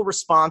his full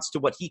response to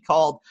what he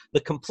called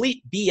the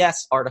complete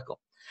BS article.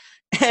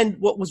 And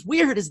what was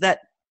weird is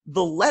that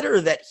the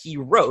letter that he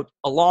wrote,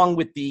 along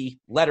with the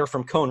letter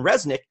from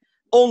Cohn-Resnick,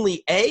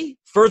 only A,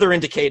 further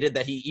indicated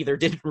that he either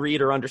didn't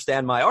read or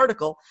understand my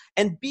article,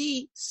 and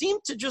B,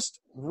 seemed to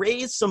just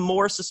raise some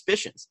more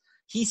suspicions.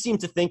 He seemed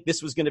to think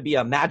this was going to be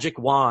a magic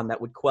wand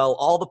that would quell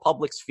all the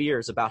public's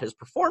fears about his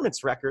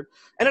performance record,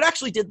 and it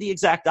actually did the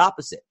exact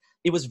opposite.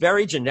 It was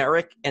very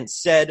generic and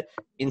said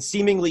in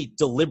seemingly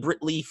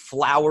deliberately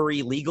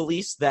flowery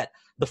legalese that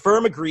the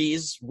firm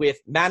agrees with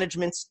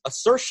management's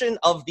assertion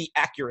of the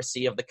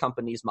accuracy of the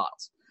company's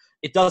models.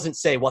 It doesn't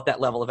say what that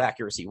level of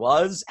accuracy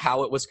was,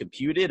 how it was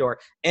computed, or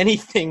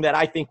anything that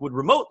I think would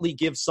remotely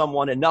give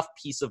someone enough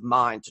peace of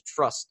mind to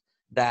trust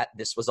that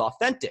this was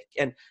authentic.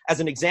 And as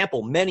an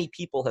example, many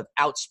people have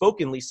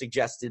outspokenly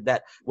suggested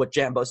that what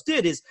Jambos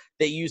did is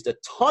they used a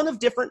ton of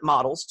different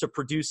models to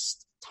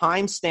produce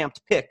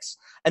time-stamped picks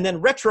and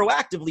then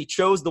retroactively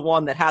chose the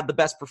one that had the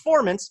best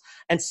performance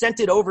and sent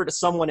it over to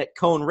someone at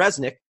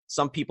Cohn-Resnick.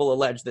 Some people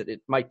allege that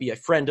it might be a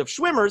friend of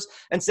Schwimmer's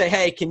and say,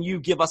 hey, can you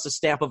give us a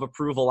stamp of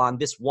approval on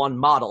this one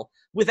model,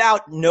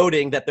 without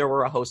noting that there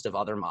were a host of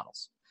other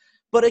models.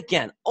 But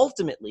again,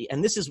 ultimately,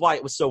 and this is why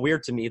it was so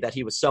weird to me that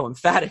he was so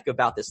emphatic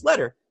about this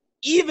letter,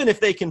 even if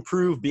they can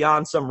prove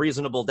beyond some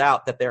reasonable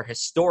doubt that their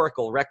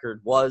historical record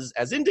was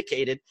as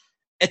indicated,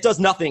 it does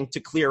nothing to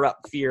clear up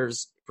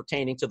fears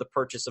pertaining to the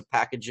purchase of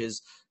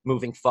packages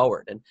moving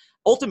forward. And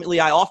ultimately,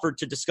 I offered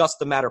to discuss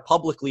the matter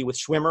publicly with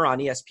Schwimmer on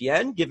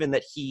ESPN, given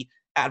that he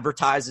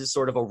advertises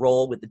sort of a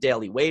role with the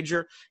Daily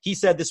Wager. He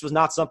said this was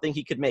not something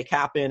he could make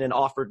happen and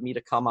offered me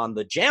to come on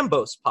the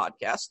Jambos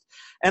podcast.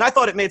 And I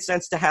thought it made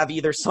sense to have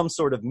either some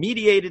sort of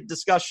mediated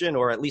discussion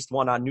or at least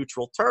one on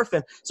neutral turf.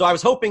 And so I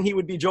was hoping he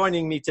would be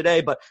joining me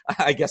today, but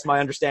I guess my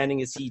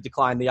understanding is he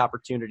declined the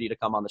opportunity to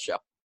come on the show.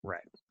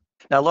 Right.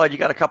 Now, Lloyd, you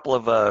got a couple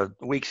of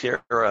weeks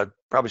here,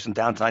 probably some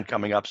downtime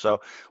coming up. So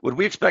would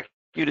we expect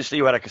you to see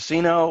you at a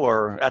casino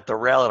or at the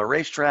rail at a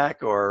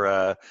racetrack or,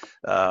 a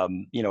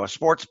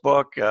sports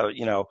book?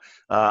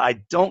 I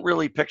don't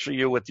really picture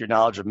you with your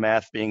knowledge of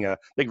math being a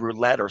big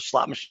roulette or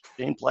slot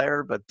machine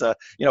player, but,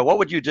 what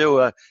would you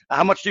do?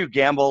 How much do you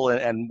gamble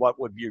and what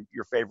would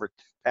your favorite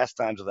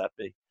pastimes of that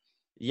be?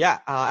 Yeah,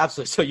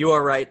 absolutely. So you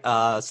are right.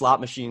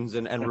 Slot machines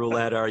and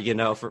roulette are,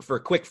 for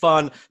quick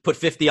fun, put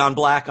 50 on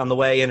black on the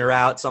way in or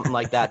out, something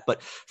like that.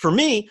 But for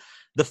me,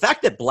 the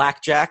fact that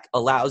blackjack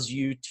allows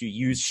you to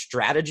use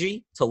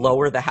strategy to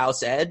lower the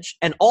house edge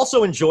and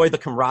also enjoy the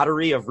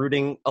camaraderie of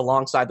rooting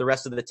alongside the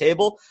rest of the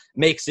table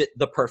makes it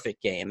the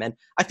perfect game. And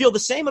I feel the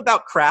same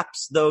about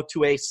craps, though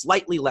to a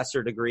slightly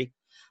lesser degree.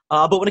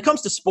 But when it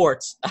comes to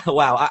sports,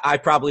 wow, I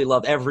probably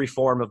love every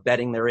form of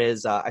betting there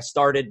is. I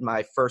started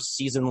my first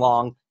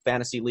season-long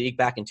fantasy league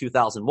back in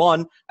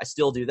 2001. I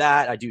still do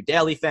that. I do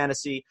daily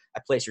fantasy. I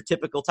place your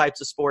typical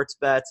types of sports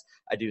bets.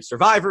 I do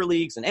survivor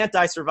leagues and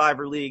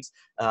anti-survivor leagues,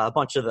 a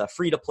bunch of the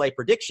free-to-play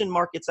prediction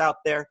markets out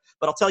there.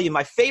 But I'll tell you,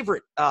 my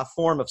favorite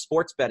form of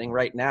sports betting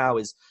right now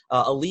is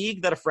a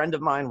league that a friend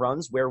of mine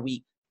runs where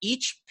we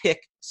each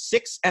pick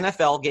 6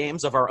 NFL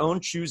games of our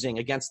own choosing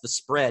against the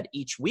spread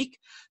each week,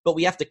 but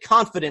we have to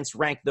confidence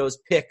rank those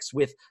picks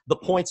with the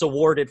points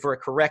awarded for a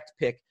correct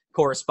pick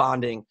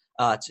corresponding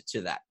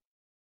to that.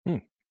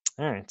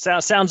 All right.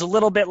 Sounds a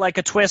little bit like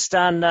a twist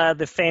on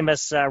the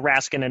famous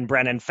Raskin and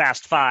Brennan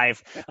Fast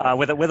Five,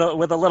 with a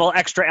little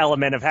extra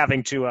element of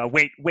having to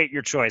weight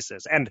your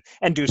choices and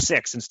do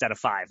 6 instead of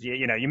 5.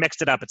 You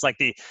mixed it up. It's like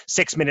the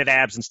 6-minute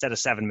abs instead of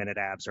 7-minute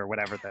abs, or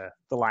whatever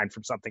the line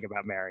from Something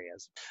About Mary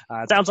is.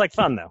 It sounds like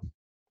fun though.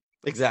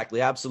 Exactly,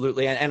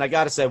 absolutely. And I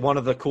got to say, one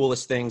of the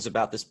coolest things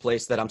about this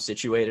place that I'm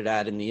situated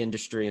at in the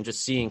industry and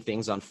just seeing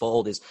things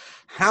unfold is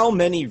how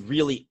many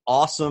really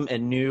awesome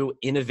and new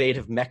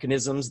innovative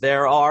mechanisms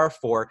there are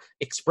for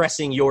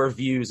expressing your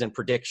views and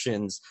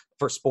predictions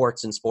for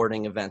sports and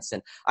sporting events.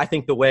 And I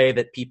think the way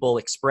that people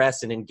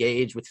express and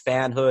engage with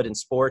fanhood and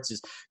sports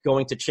is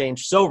going to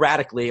change so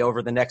radically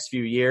over the next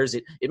few years.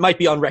 It might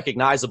be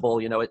unrecognizable,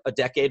 a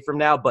decade from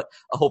now, but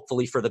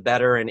hopefully for the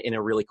better and in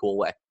a really cool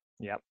way.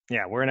 Yep.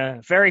 Yeah, we're in a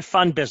very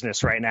fun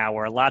business right now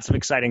where lots of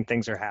exciting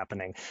things are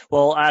happening.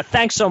 Well,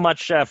 thanks so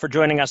much for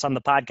joining us on the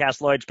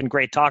podcast, Lloyd. It's been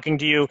great talking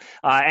to you.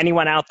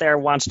 Anyone out there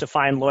wants to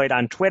find Lloyd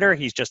on Twitter,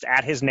 he's just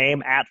at his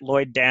name, at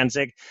Lloyd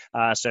Danzig.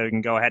 So you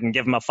can go ahead and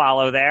give him a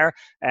follow there.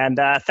 And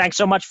thanks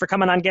so much for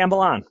coming on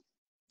Gamble On.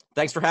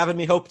 Thanks for having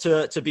me. Hope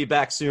to be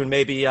back soon,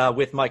 maybe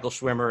with Michael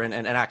Schwimmer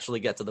and actually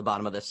get to the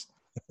bottom of this.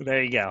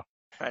 There you go. All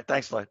right.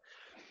 Thanks, Lloyd.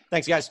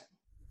 Thanks, guys.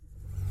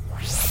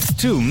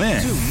 Two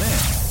men.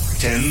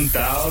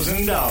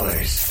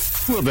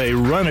 $10,000. Will they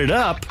run it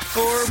up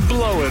or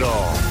blow it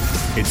all?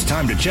 It's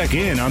time to check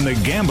in on the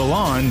Gamble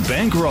On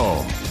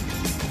bankroll.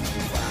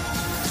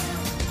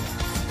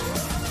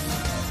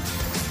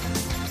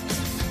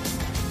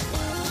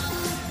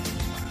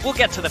 We'll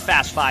get to the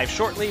Fast Five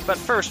shortly, but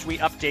first we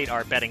update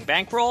our betting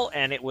bankroll,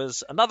 and it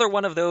was another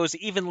one of those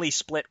evenly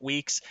split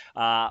weeks.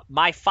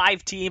 My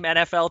 5-team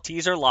NFL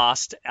teaser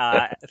lost.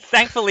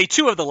 Thankfully,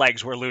 2 of the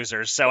legs were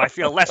losers, so I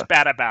feel less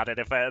bad about it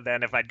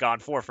than if I'd gone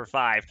 4 for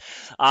 5.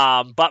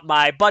 But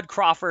my Bud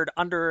Crawford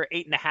under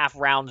 8.5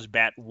 rounds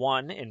bet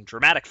won in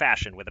dramatic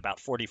fashion with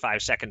about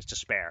 45 seconds to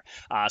spare.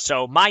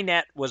 So my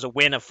net was a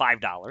win of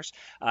 $5.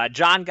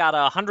 John got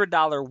a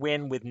 $100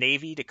 win with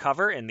Navy to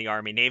cover in the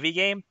Army-Navy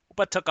game,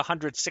 but took a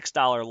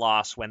 $106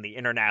 loss when the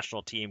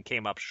international team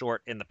came up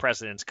short in the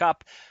President's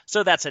Cup.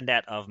 So that's a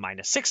net of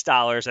minus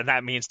 $6, and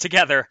that means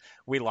together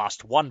we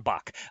lost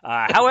 $1.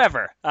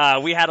 However,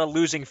 we had a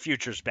losing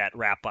futures bet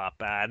wrap up,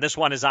 and this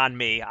one is on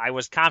me. I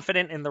was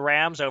confident in the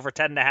Rams over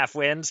 10.5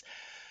 wins.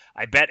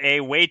 I bet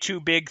a way too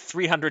big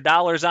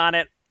 $300 on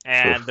it.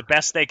 And the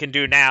best they can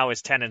do now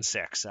is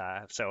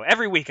 10-6. So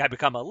every week I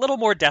become a little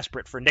more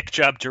desperate for Nick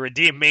Chubb to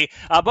redeem me.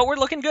 But we're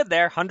looking good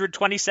there.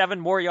 127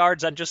 more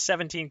yards on just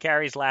 17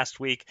 carries last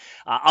week.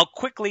 I'll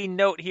quickly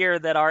note here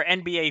that our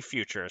NBA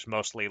futures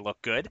mostly look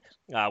good.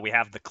 We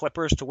have the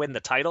Clippers to win the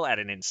title at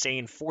an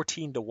insane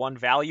 14-1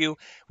 value.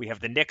 We have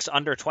the Knicks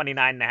under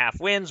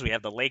 29.5 wins. We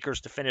have the Lakers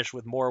to finish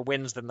with more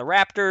wins than the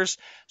Raptors.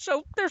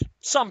 So there's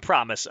some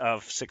promise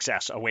of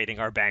success awaiting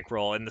our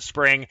bankroll in the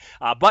spring.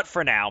 But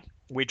for now,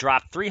 we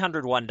dropped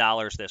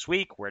 $301 this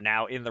week. We're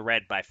now in the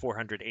red by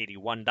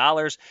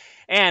 $481.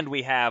 And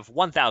we have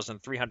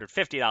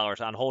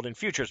 $1,350 on hold in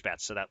futures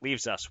bets. So that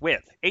leaves us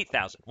with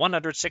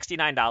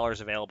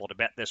 $8,169 available to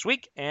bet this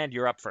week. And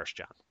you're up first,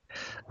 John.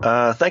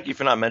 Thank you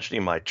for not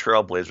mentioning my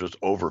Trailblazers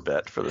over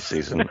bet for the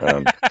season.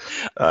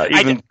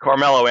 Even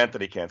Carmelo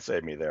Anthony can't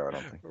save me there, I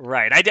don't think.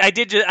 Right.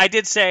 I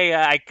did say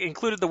I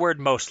included the word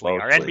mostly.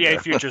 Our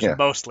NBA futures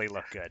mostly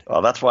look good.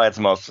 Well, that's why it's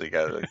mostly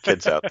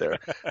kids out there.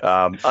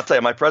 I'll tell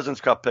you, my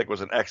President's Cup pick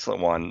was an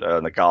excellent one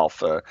in the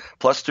golf.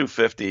 Plus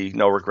 250,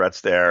 no regrets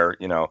there.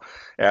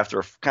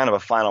 After kind of a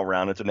final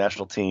round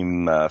international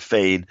team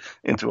fade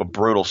into a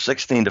brutal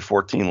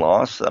 16-14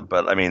 loss.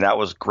 But, I mean, that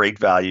was great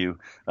value.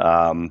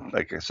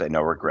 Like I say,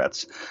 no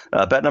regrets.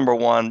 Bet number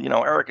 1,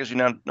 Eric, as you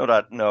no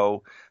doubt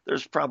know,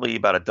 there's probably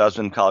about a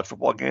dozen college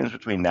football games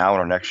between now and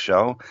our next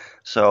show.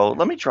 So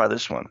let me try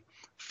this one.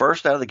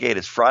 First out of the gate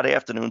is Friday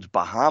afternoon's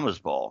Bahamas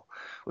Bowl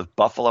with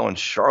Buffalo and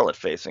Charlotte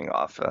facing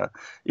off.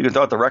 You can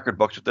throw out the record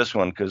books with this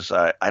one because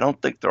I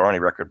don't think there are any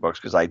record books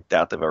because I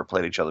doubt they've ever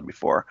played each other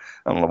before.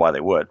 I don't know why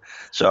they would.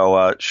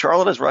 So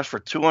Charlotte has rushed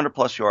for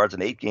 200-plus yards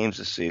in 8 games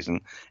this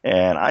season,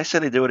 and I say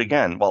they do it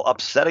again while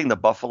upsetting the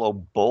Buffalo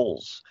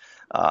Bulls.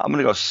 I'm going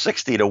to go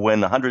 60 to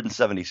win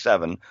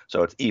 177,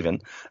 so it's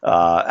even,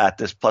 at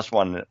this plus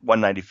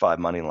 195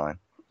 money line.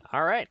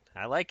 All right.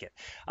 I like it.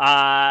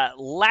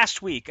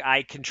 Last week,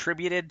 I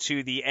contributed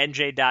to the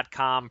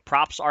NJ.com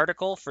props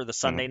article for the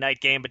Sunday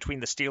night game between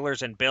the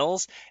Steelers and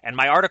Bills, and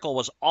my article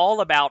was all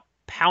about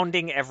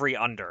pounding every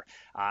under.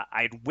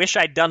 I wish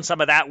I'd done some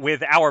of that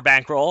with our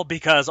bankroll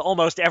because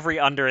almost every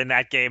under in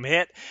that game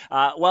hit.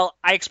 Well,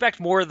 I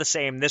expect more of the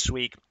same this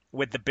week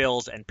with the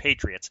Bills and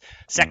Patriots.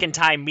 Second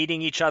time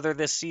meeting each other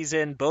this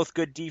season, both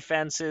good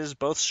defenses,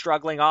 both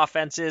struggling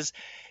offenses.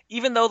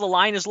 Even though the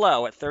line is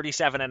low at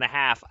 37.5,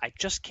 I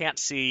just can't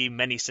see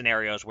many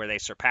scenarios where they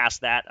surpass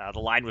that. The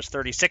line was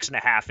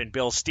 36.5 in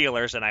Bills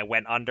Steelers, and I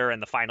went under, and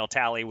the final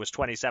tally was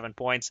 27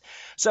 points.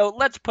 So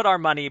let's put our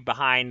money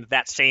behind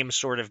that same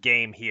sort of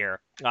game here.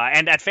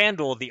 And at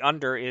FanDuel, the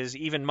under is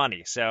even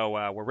money.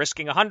 So we're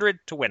risking 100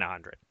 to win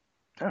 100.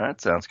 All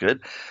right, sounds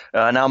good.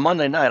 Now,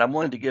 Monday night, I'm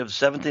willing to give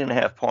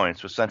 17.5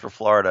 points with Central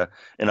Florida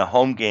in a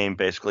home game,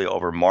 basically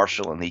over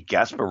Marshall in the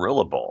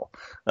Gasparilla Bowl.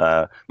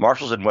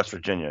 Marshall's in West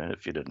Virginia,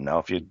 if you didn't know,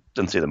 if you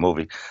didn't see the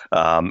movie.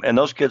 And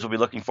those kids will be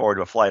looking forward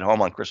to a flight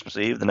home on Christmas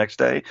Eve the next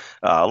day,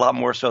 a lot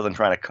more so than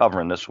trying to cover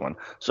in this one.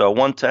 So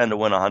 110 to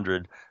win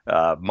 100,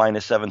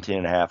 minus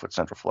 17.5 with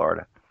Central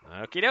Florida.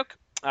 Okie doke.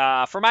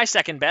 For my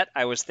second bet,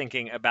 I was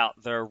thinking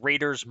about the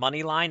Raiders'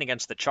 money line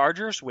against the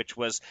Chargers, which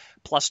was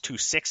plus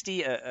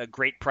 260, a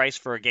great price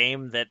for a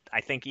game that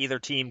I think either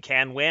team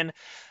can win.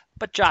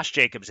 But Josh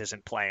Jacobs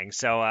isn't playing,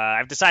 so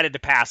I've decided to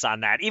pass on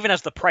that, even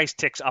as the price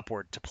ticks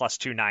upward to plus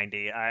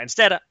 290.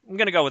 Instead, I'm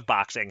going to go with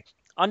boxing.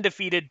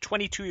 Undefeated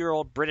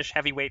 22-year-old British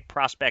heavyweight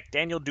prospect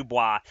Daniel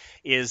Dubois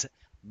is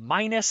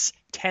minus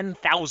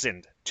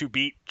 10,000 to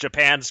beat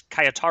Japan's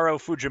Kayotaro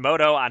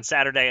Fujimoto on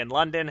Saturday in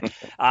London.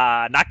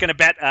 Not going to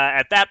bet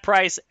at that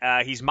price.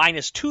 He's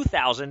minus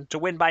 2,000 to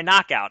win by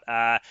knockout.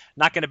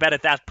 Not going to bet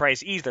at that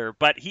price either,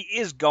 but he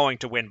is going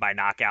to win by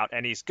knockout,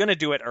 and he's going to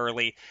do it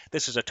early.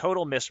 This is a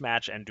total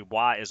mismatch, and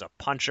Dubois is a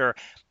puncher.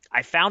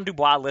 I found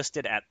Dubois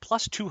listed at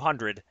plus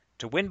 200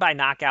 to win by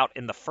knockout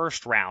in the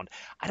first round.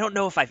 I don't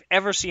know if I've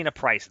ever seen a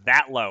price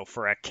that low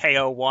for a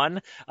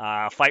KO1,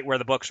 fight where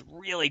the books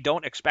really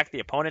don't expect the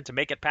opponent to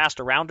make it past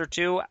a round or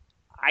two.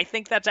 I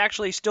think that's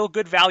actually still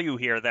good value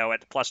here, though,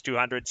 at plus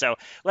 200. So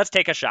let's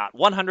take a shot.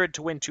 100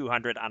 to win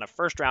 200 on a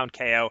first-round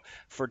KO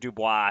for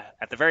Dubois.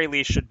 At the very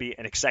least, should be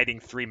an exciting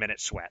 3-minute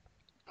sweat.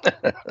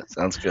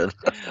 Sounds good.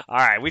 All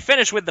right, we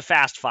finish with the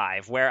Fast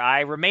Five, where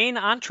I remain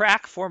on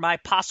track for my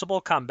possible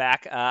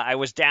comeback. I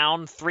was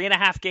down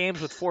 3.5 games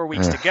with 4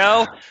 weeks to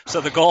go, so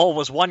the goal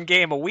was 1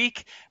 game a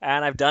week,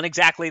 and I've done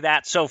exactly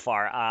that so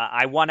far.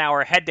 I won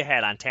our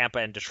head-to-head on Tampa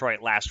and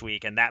Detroit last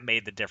week, and that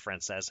made the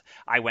difference as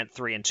I went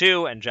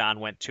 3-2 and John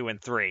went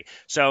 2-3.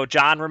 So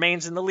John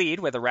remains in the lead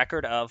with a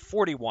record of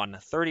 41,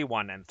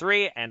 31, and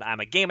 3, and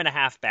I'm a game and a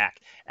half back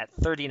at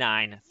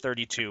 39,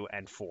 32,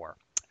 and 4.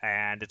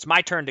 And it's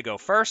my turn to go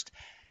first,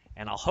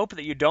 and I'll hope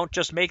that you don't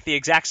just make the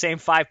exact same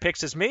 5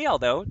 picks as me,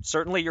 although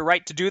certainly you're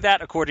right to do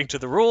that according to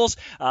the rules.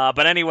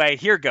 But anyway,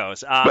 here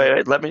goes.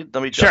 Wait, let me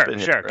jump in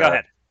here. Sure, go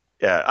ahead.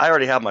 Yeah, I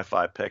already have my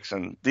 5 picks,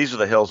 and these are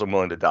the hills I'm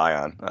willing to die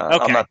on.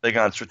 Okay. I'm not big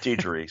on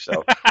strategery,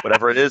 so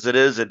whatever it is.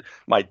 It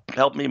might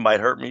help me, might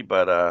hurt me,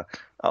 but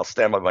I'll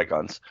stand by my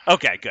guns.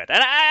 Okay, good.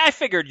 And I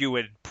figured you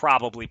would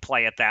probably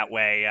play it that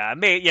way.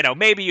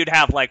 Maybe you'd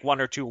have like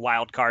 1 or 2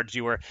 wild cards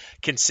you were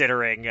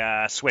considering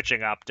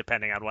switching up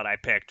depending on what I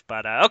picked.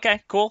 But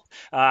okay, cool.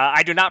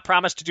 I do not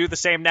promise to do the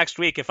same next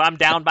week. If I'm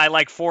down by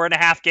like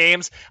 4.5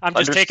 games, I'm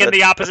just taking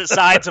the opposite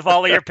sides of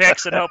all of your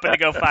picks and hoping to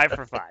go 5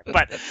 for 5.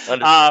 But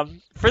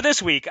for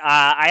this week,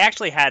 I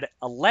actually had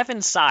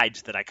 11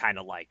 sides that I kind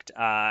of liked,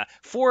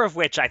 4 of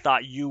which I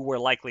thought you were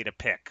likely to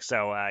pick.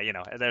 So,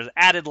 there's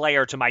added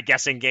layer to my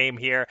guessing game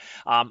here.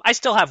 I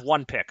still have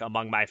 1 pick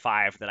among my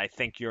 5 that I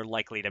think you're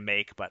likely to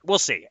make, but we'll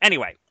see.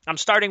 Anyway, I'm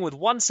starting with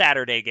one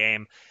Saturday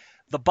game.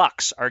 The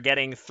Bucks are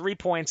getting 3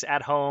 points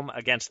at home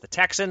against the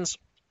Texans.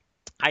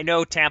 I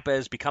know Tampa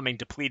is becoming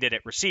depleted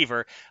at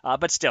receiver,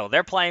 but still,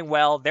 they're playing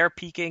well, they're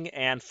peaking,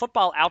 and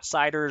Football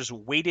Outsiders'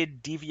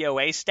 weighted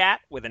DVOA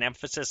stat, with an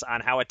emphasis on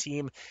how a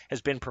team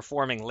has been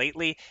performing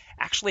lately,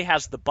 actually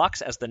has the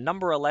Bucks as the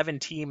number 11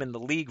 team in the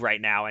league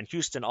right now, and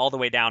Houston all the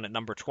way down at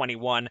number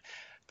 21.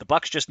 The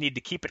Bucks just need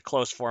to keep it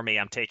close for me.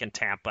 I'm taking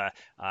Tampa,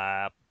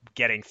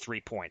 getting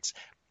 3 points.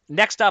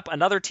 Next up,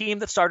 another team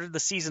that started the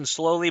season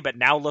slowly but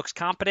now looks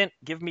competent.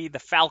 Give me the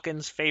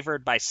Falcons,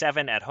 favored by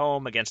 7 at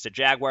home against a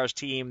Jaguars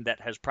team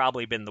that has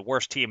probably been the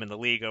worst team in the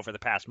league over the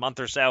past month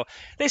or so.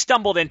 They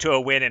stumbled into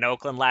a win in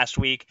Oakland last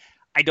week.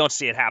 I don't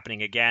see it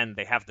happening again.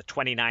 They have the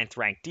 29th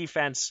ranked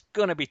defense.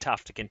 Going to be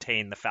tough to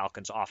contain the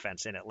Falcons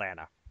offense in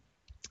Atlanta.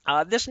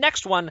 This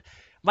next one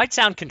might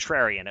sound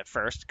contrarian at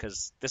first,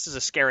 because this is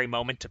a scary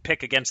moment to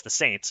pick against the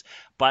Saints,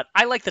 but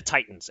I like the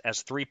Titans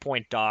as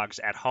 3-point dogs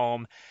at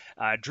home.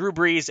 Drew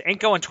Brees ain't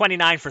going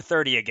 29 for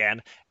 30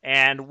 again,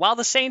 and while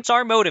the Saints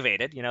are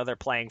motivated, they're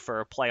playing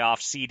for playoff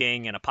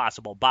seeding and a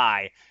possible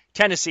bye,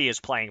 Tennessee is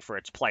playing for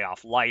its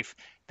playoff life.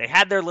 They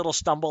had their little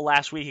stumble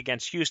last week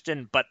against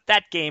Houston, but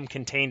that game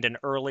contained an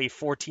early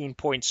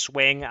 14-point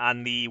swing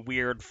on the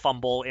weird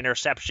fumble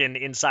interception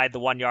inside the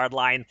 1-yard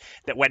line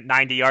that went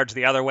 90 yards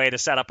the other way to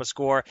set up a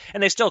score,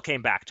 and they still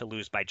came back to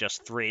lose by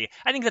just 3.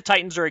 I think the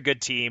Titans are a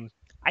good team.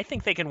 I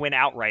think they can win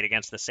outright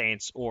against the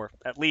Saints, or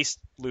at least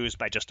lose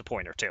by just a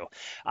point or two.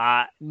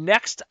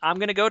 Next, I'm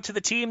going to go to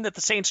the team that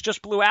the Saints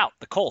just blew out,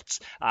 the Colts.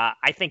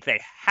 I think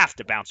they have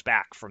to bounce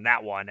back from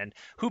that one, and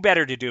who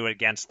better to do it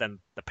against than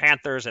the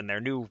Panthers and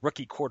their new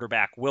rookie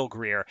quarterback, Will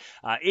Grier.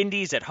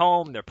 Indy's at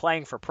home. They're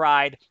playing for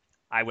pride.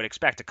 I would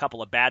expect a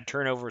couple of bad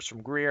turnovers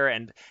from Grier,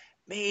 and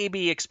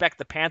maybe expect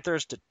the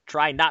Panthers to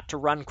try not to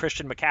run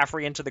Christian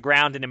McCaffrey into the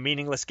ground in a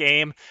meaningless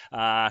game.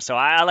 So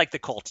I like the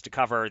Colts to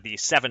cover the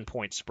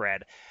 7-point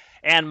spread.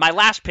 And my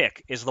last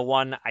pick is the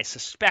one I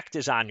suspect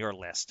is on your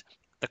list.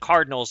 The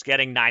Cardinals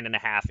getting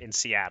 9.5 in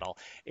Seattle.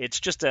 It's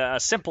just a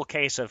simple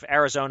case of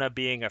Arizona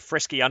being a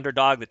frisky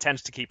underdog that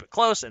tends to keep it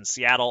close, and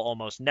Seattle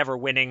almost never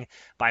winning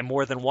by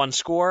more than one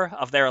score.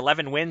 Of their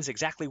 11 wins,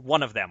 exactly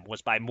one of them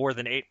was by more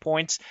than 8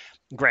 points.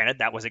 Granted,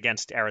 that was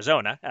against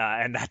Arizona,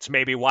 and that's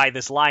maybe why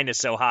this line is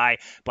so high.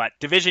 But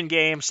division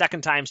game,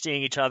 second time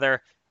seeing each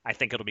other, I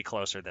think it'll be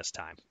closer this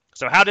time.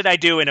 So how did I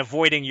do in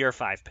avoiding your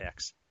 5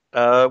 picks?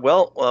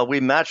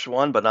 We matched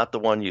one, but not the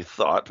one you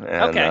thought.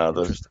 And Okay.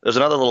 There's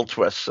another little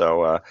twist.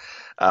 So,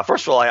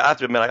 first of all, I have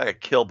to admit, I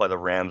got killed by the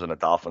Rams and the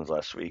Dolphins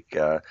last week.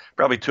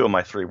 Probably 2 of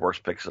my 3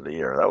 worst picks of the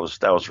year.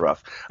 That was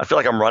rough. I feel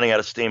like I'm running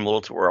out of steam a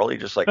little too early,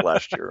 just like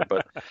last year.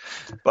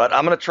 But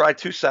I'm going to try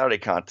 2 Saturday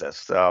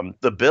contests.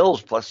 The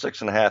Bills plus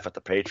 6.5 at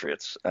the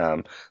Patriots.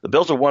 The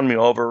Bills have won me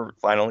over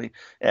finally,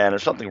 and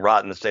there's something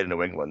rotten in the state of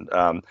New England.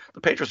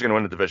 The Patriots are going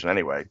to win the division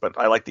anyway, but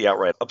I like the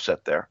outright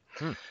upset there.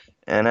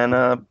 And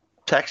then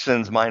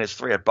Texans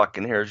 -3 at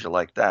Buccaneers. You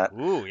like that?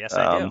 Ooh, yes,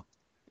 I do.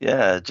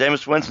 Yeah,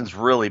 Jameis Winston's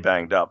really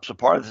banged up. So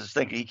part of this is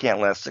thinking he can't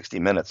last 60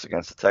 minutes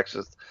against the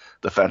Texas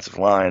defensive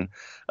line.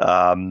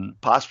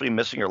 Possibly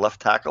missing your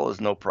left tackle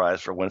is no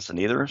prize for Winston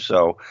either.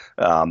 So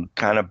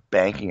kind of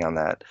banking on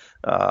that.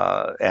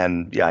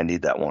 And yeah, I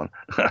need that one.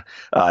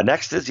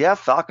 Next is,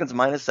 Falcons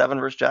 -7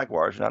 versus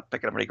Jaguars. You're not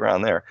picking up any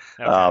ground there.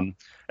 Okay.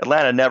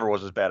 Atlanta never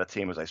was as bad a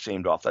team as I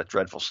seemed off that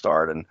dreadful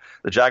start. And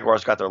the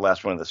Jaguars got their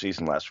last win of the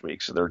season last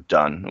week, so they're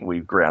done. We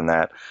agree on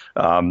that.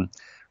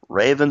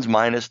 Ravens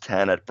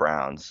 -10 at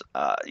Browns.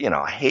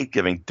 I hate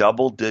giving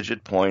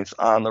double-digit points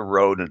on the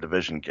road in a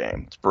division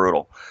game. It's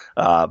brutal.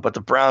 But the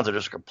Browns are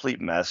just a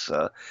complete mess.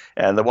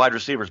 And the wide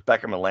receivers,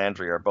 Beckham and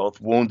Landry, are both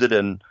wounded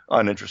and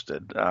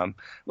uninterested.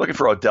 Looking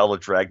for Odell to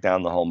drag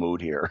down the whole mood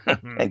here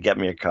and get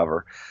me a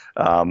cover.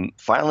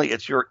 Finally,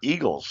 it's your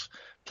Eagles.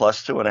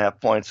 Plus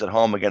 2.5 points at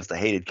home against the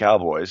hated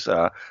Cowboys,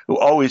 who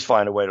always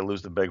find a way to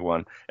lose the big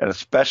one, and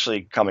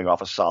especially coming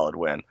off a solid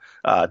win.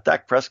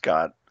 Dak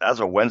Prescott, as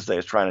of Wednesday,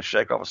 is trying to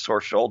shake off a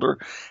sore shoulder,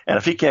 and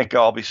if he can't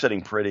go, I'll be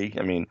sitting pretty.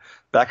 I mean,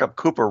 backup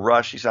Cooper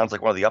Rush, he sounds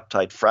like one of the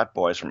uptight frat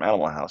boys from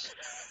Animal House.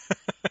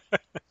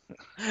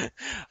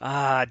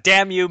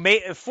 Damn you,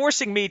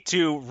 forcing me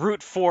to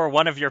root for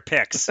one of your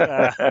picks.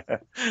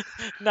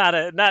 Not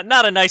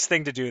a nice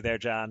thing to do there,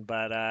 John.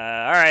 But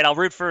all right, I'll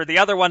root for the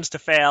other ones to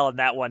fail and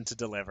that one to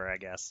deliver, I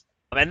guess.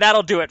 And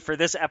that'll do it for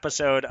this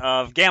episode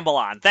of Gamble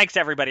On. Thanks to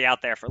everybody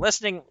out there for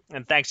listening,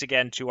 and thanks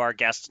again to our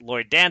guest,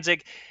 Lloyd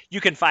Danzig. You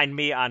can find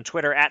me on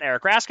Twitter at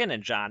Eric Raskin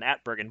and John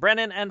at Bergen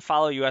Brennan, and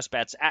follow US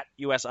Bets at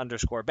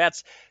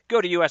US_bets. Go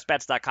to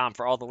usbets.com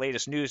for all the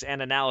latest news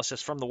and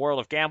analysis from the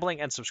world of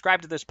gambling, and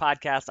subscribe to this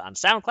podcast on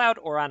SoundCloud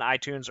or on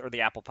iTunes or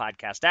the Apple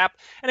Podcast app.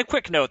 And a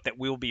quick note that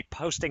we will be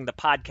posting the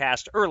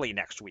podcast early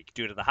next week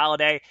due to the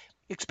holiday.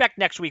 Expect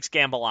next week's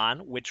Gamble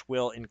On, which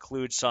will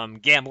include some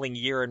gambling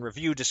year in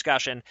review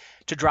discussion,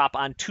 to drop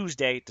on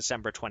Tuesday,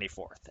 December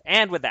 24th.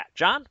 And with that,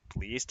 John,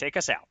 please take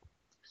us out.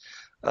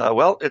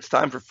 Well, it's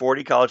time for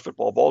 40 college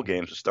football bowl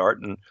games to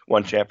start, and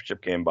one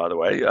championship game, by the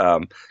way,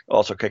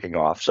 also kicking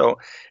off. So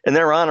in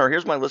their honor,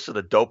 here's my list of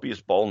the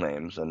dopiest bowl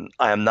names, and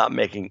I am not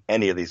making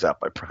any of these up,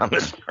 I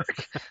promise,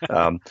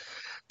 Mark.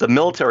 The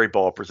Military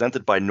Bowl,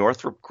 presented by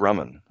Northrop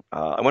Grumman.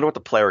 I wonder what the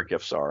player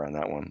gifts are on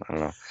that one. I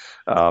don't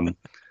know.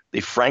 The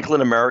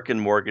Franklin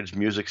American Mortgage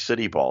Music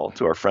City Bowl,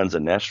 to our friends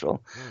in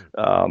Nashville.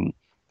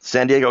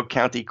 San Diego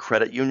County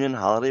Credit Union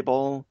Holiday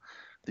Bowl.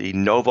 The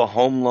Nova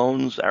Home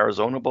Loans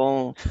Arizona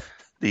Bowl.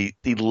 The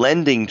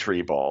Lending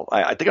Tree Bowl.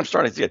 I think I'm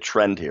starting to see a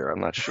trend here. I'm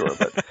not sure.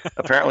 But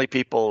apparently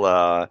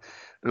people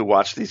who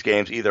watch these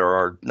games either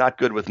are not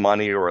good with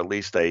money, or at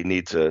least they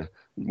need to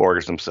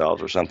mortgage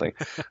themselves or something.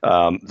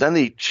 Then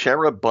the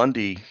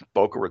Cherubundi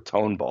Boca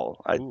Raton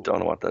Bowl. I don't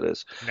know what that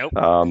is. Nope.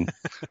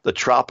 The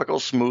Tropical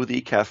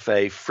Smoothie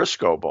Cafe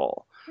Frisco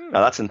Bowl.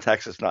 Now that's in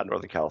Texas, not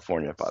Northern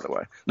California, by the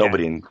way.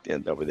 Nobody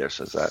there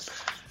says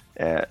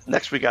that.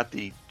 Next we got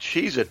the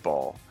Cheez-It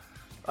Bowl.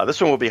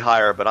 This one will be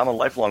higher, but I'm a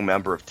lifelong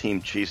member of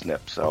Team Cheese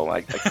Nip, so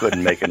I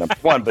couldn't make it number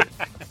one. But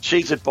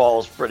Cheez-It Bowl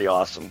is pretty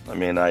awesome. I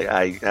mean,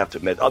 I have to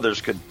admit,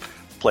 others could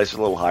place it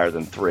a little higher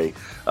than 3.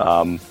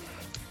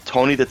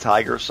 Tony the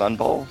Tiger Sun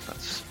Bowl.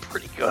 That's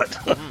pretty good.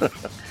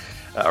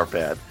 Or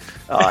bad.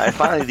 And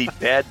finally,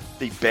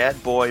 the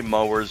Bad Boy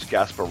Mowers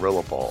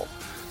Gasparilla Bowl,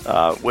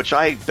 which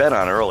I bet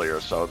on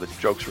earlier, so the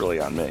joke's really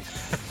on me.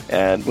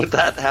 And with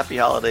that, happy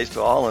holidays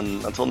to all,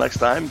 and until next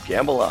time,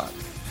 gamble on.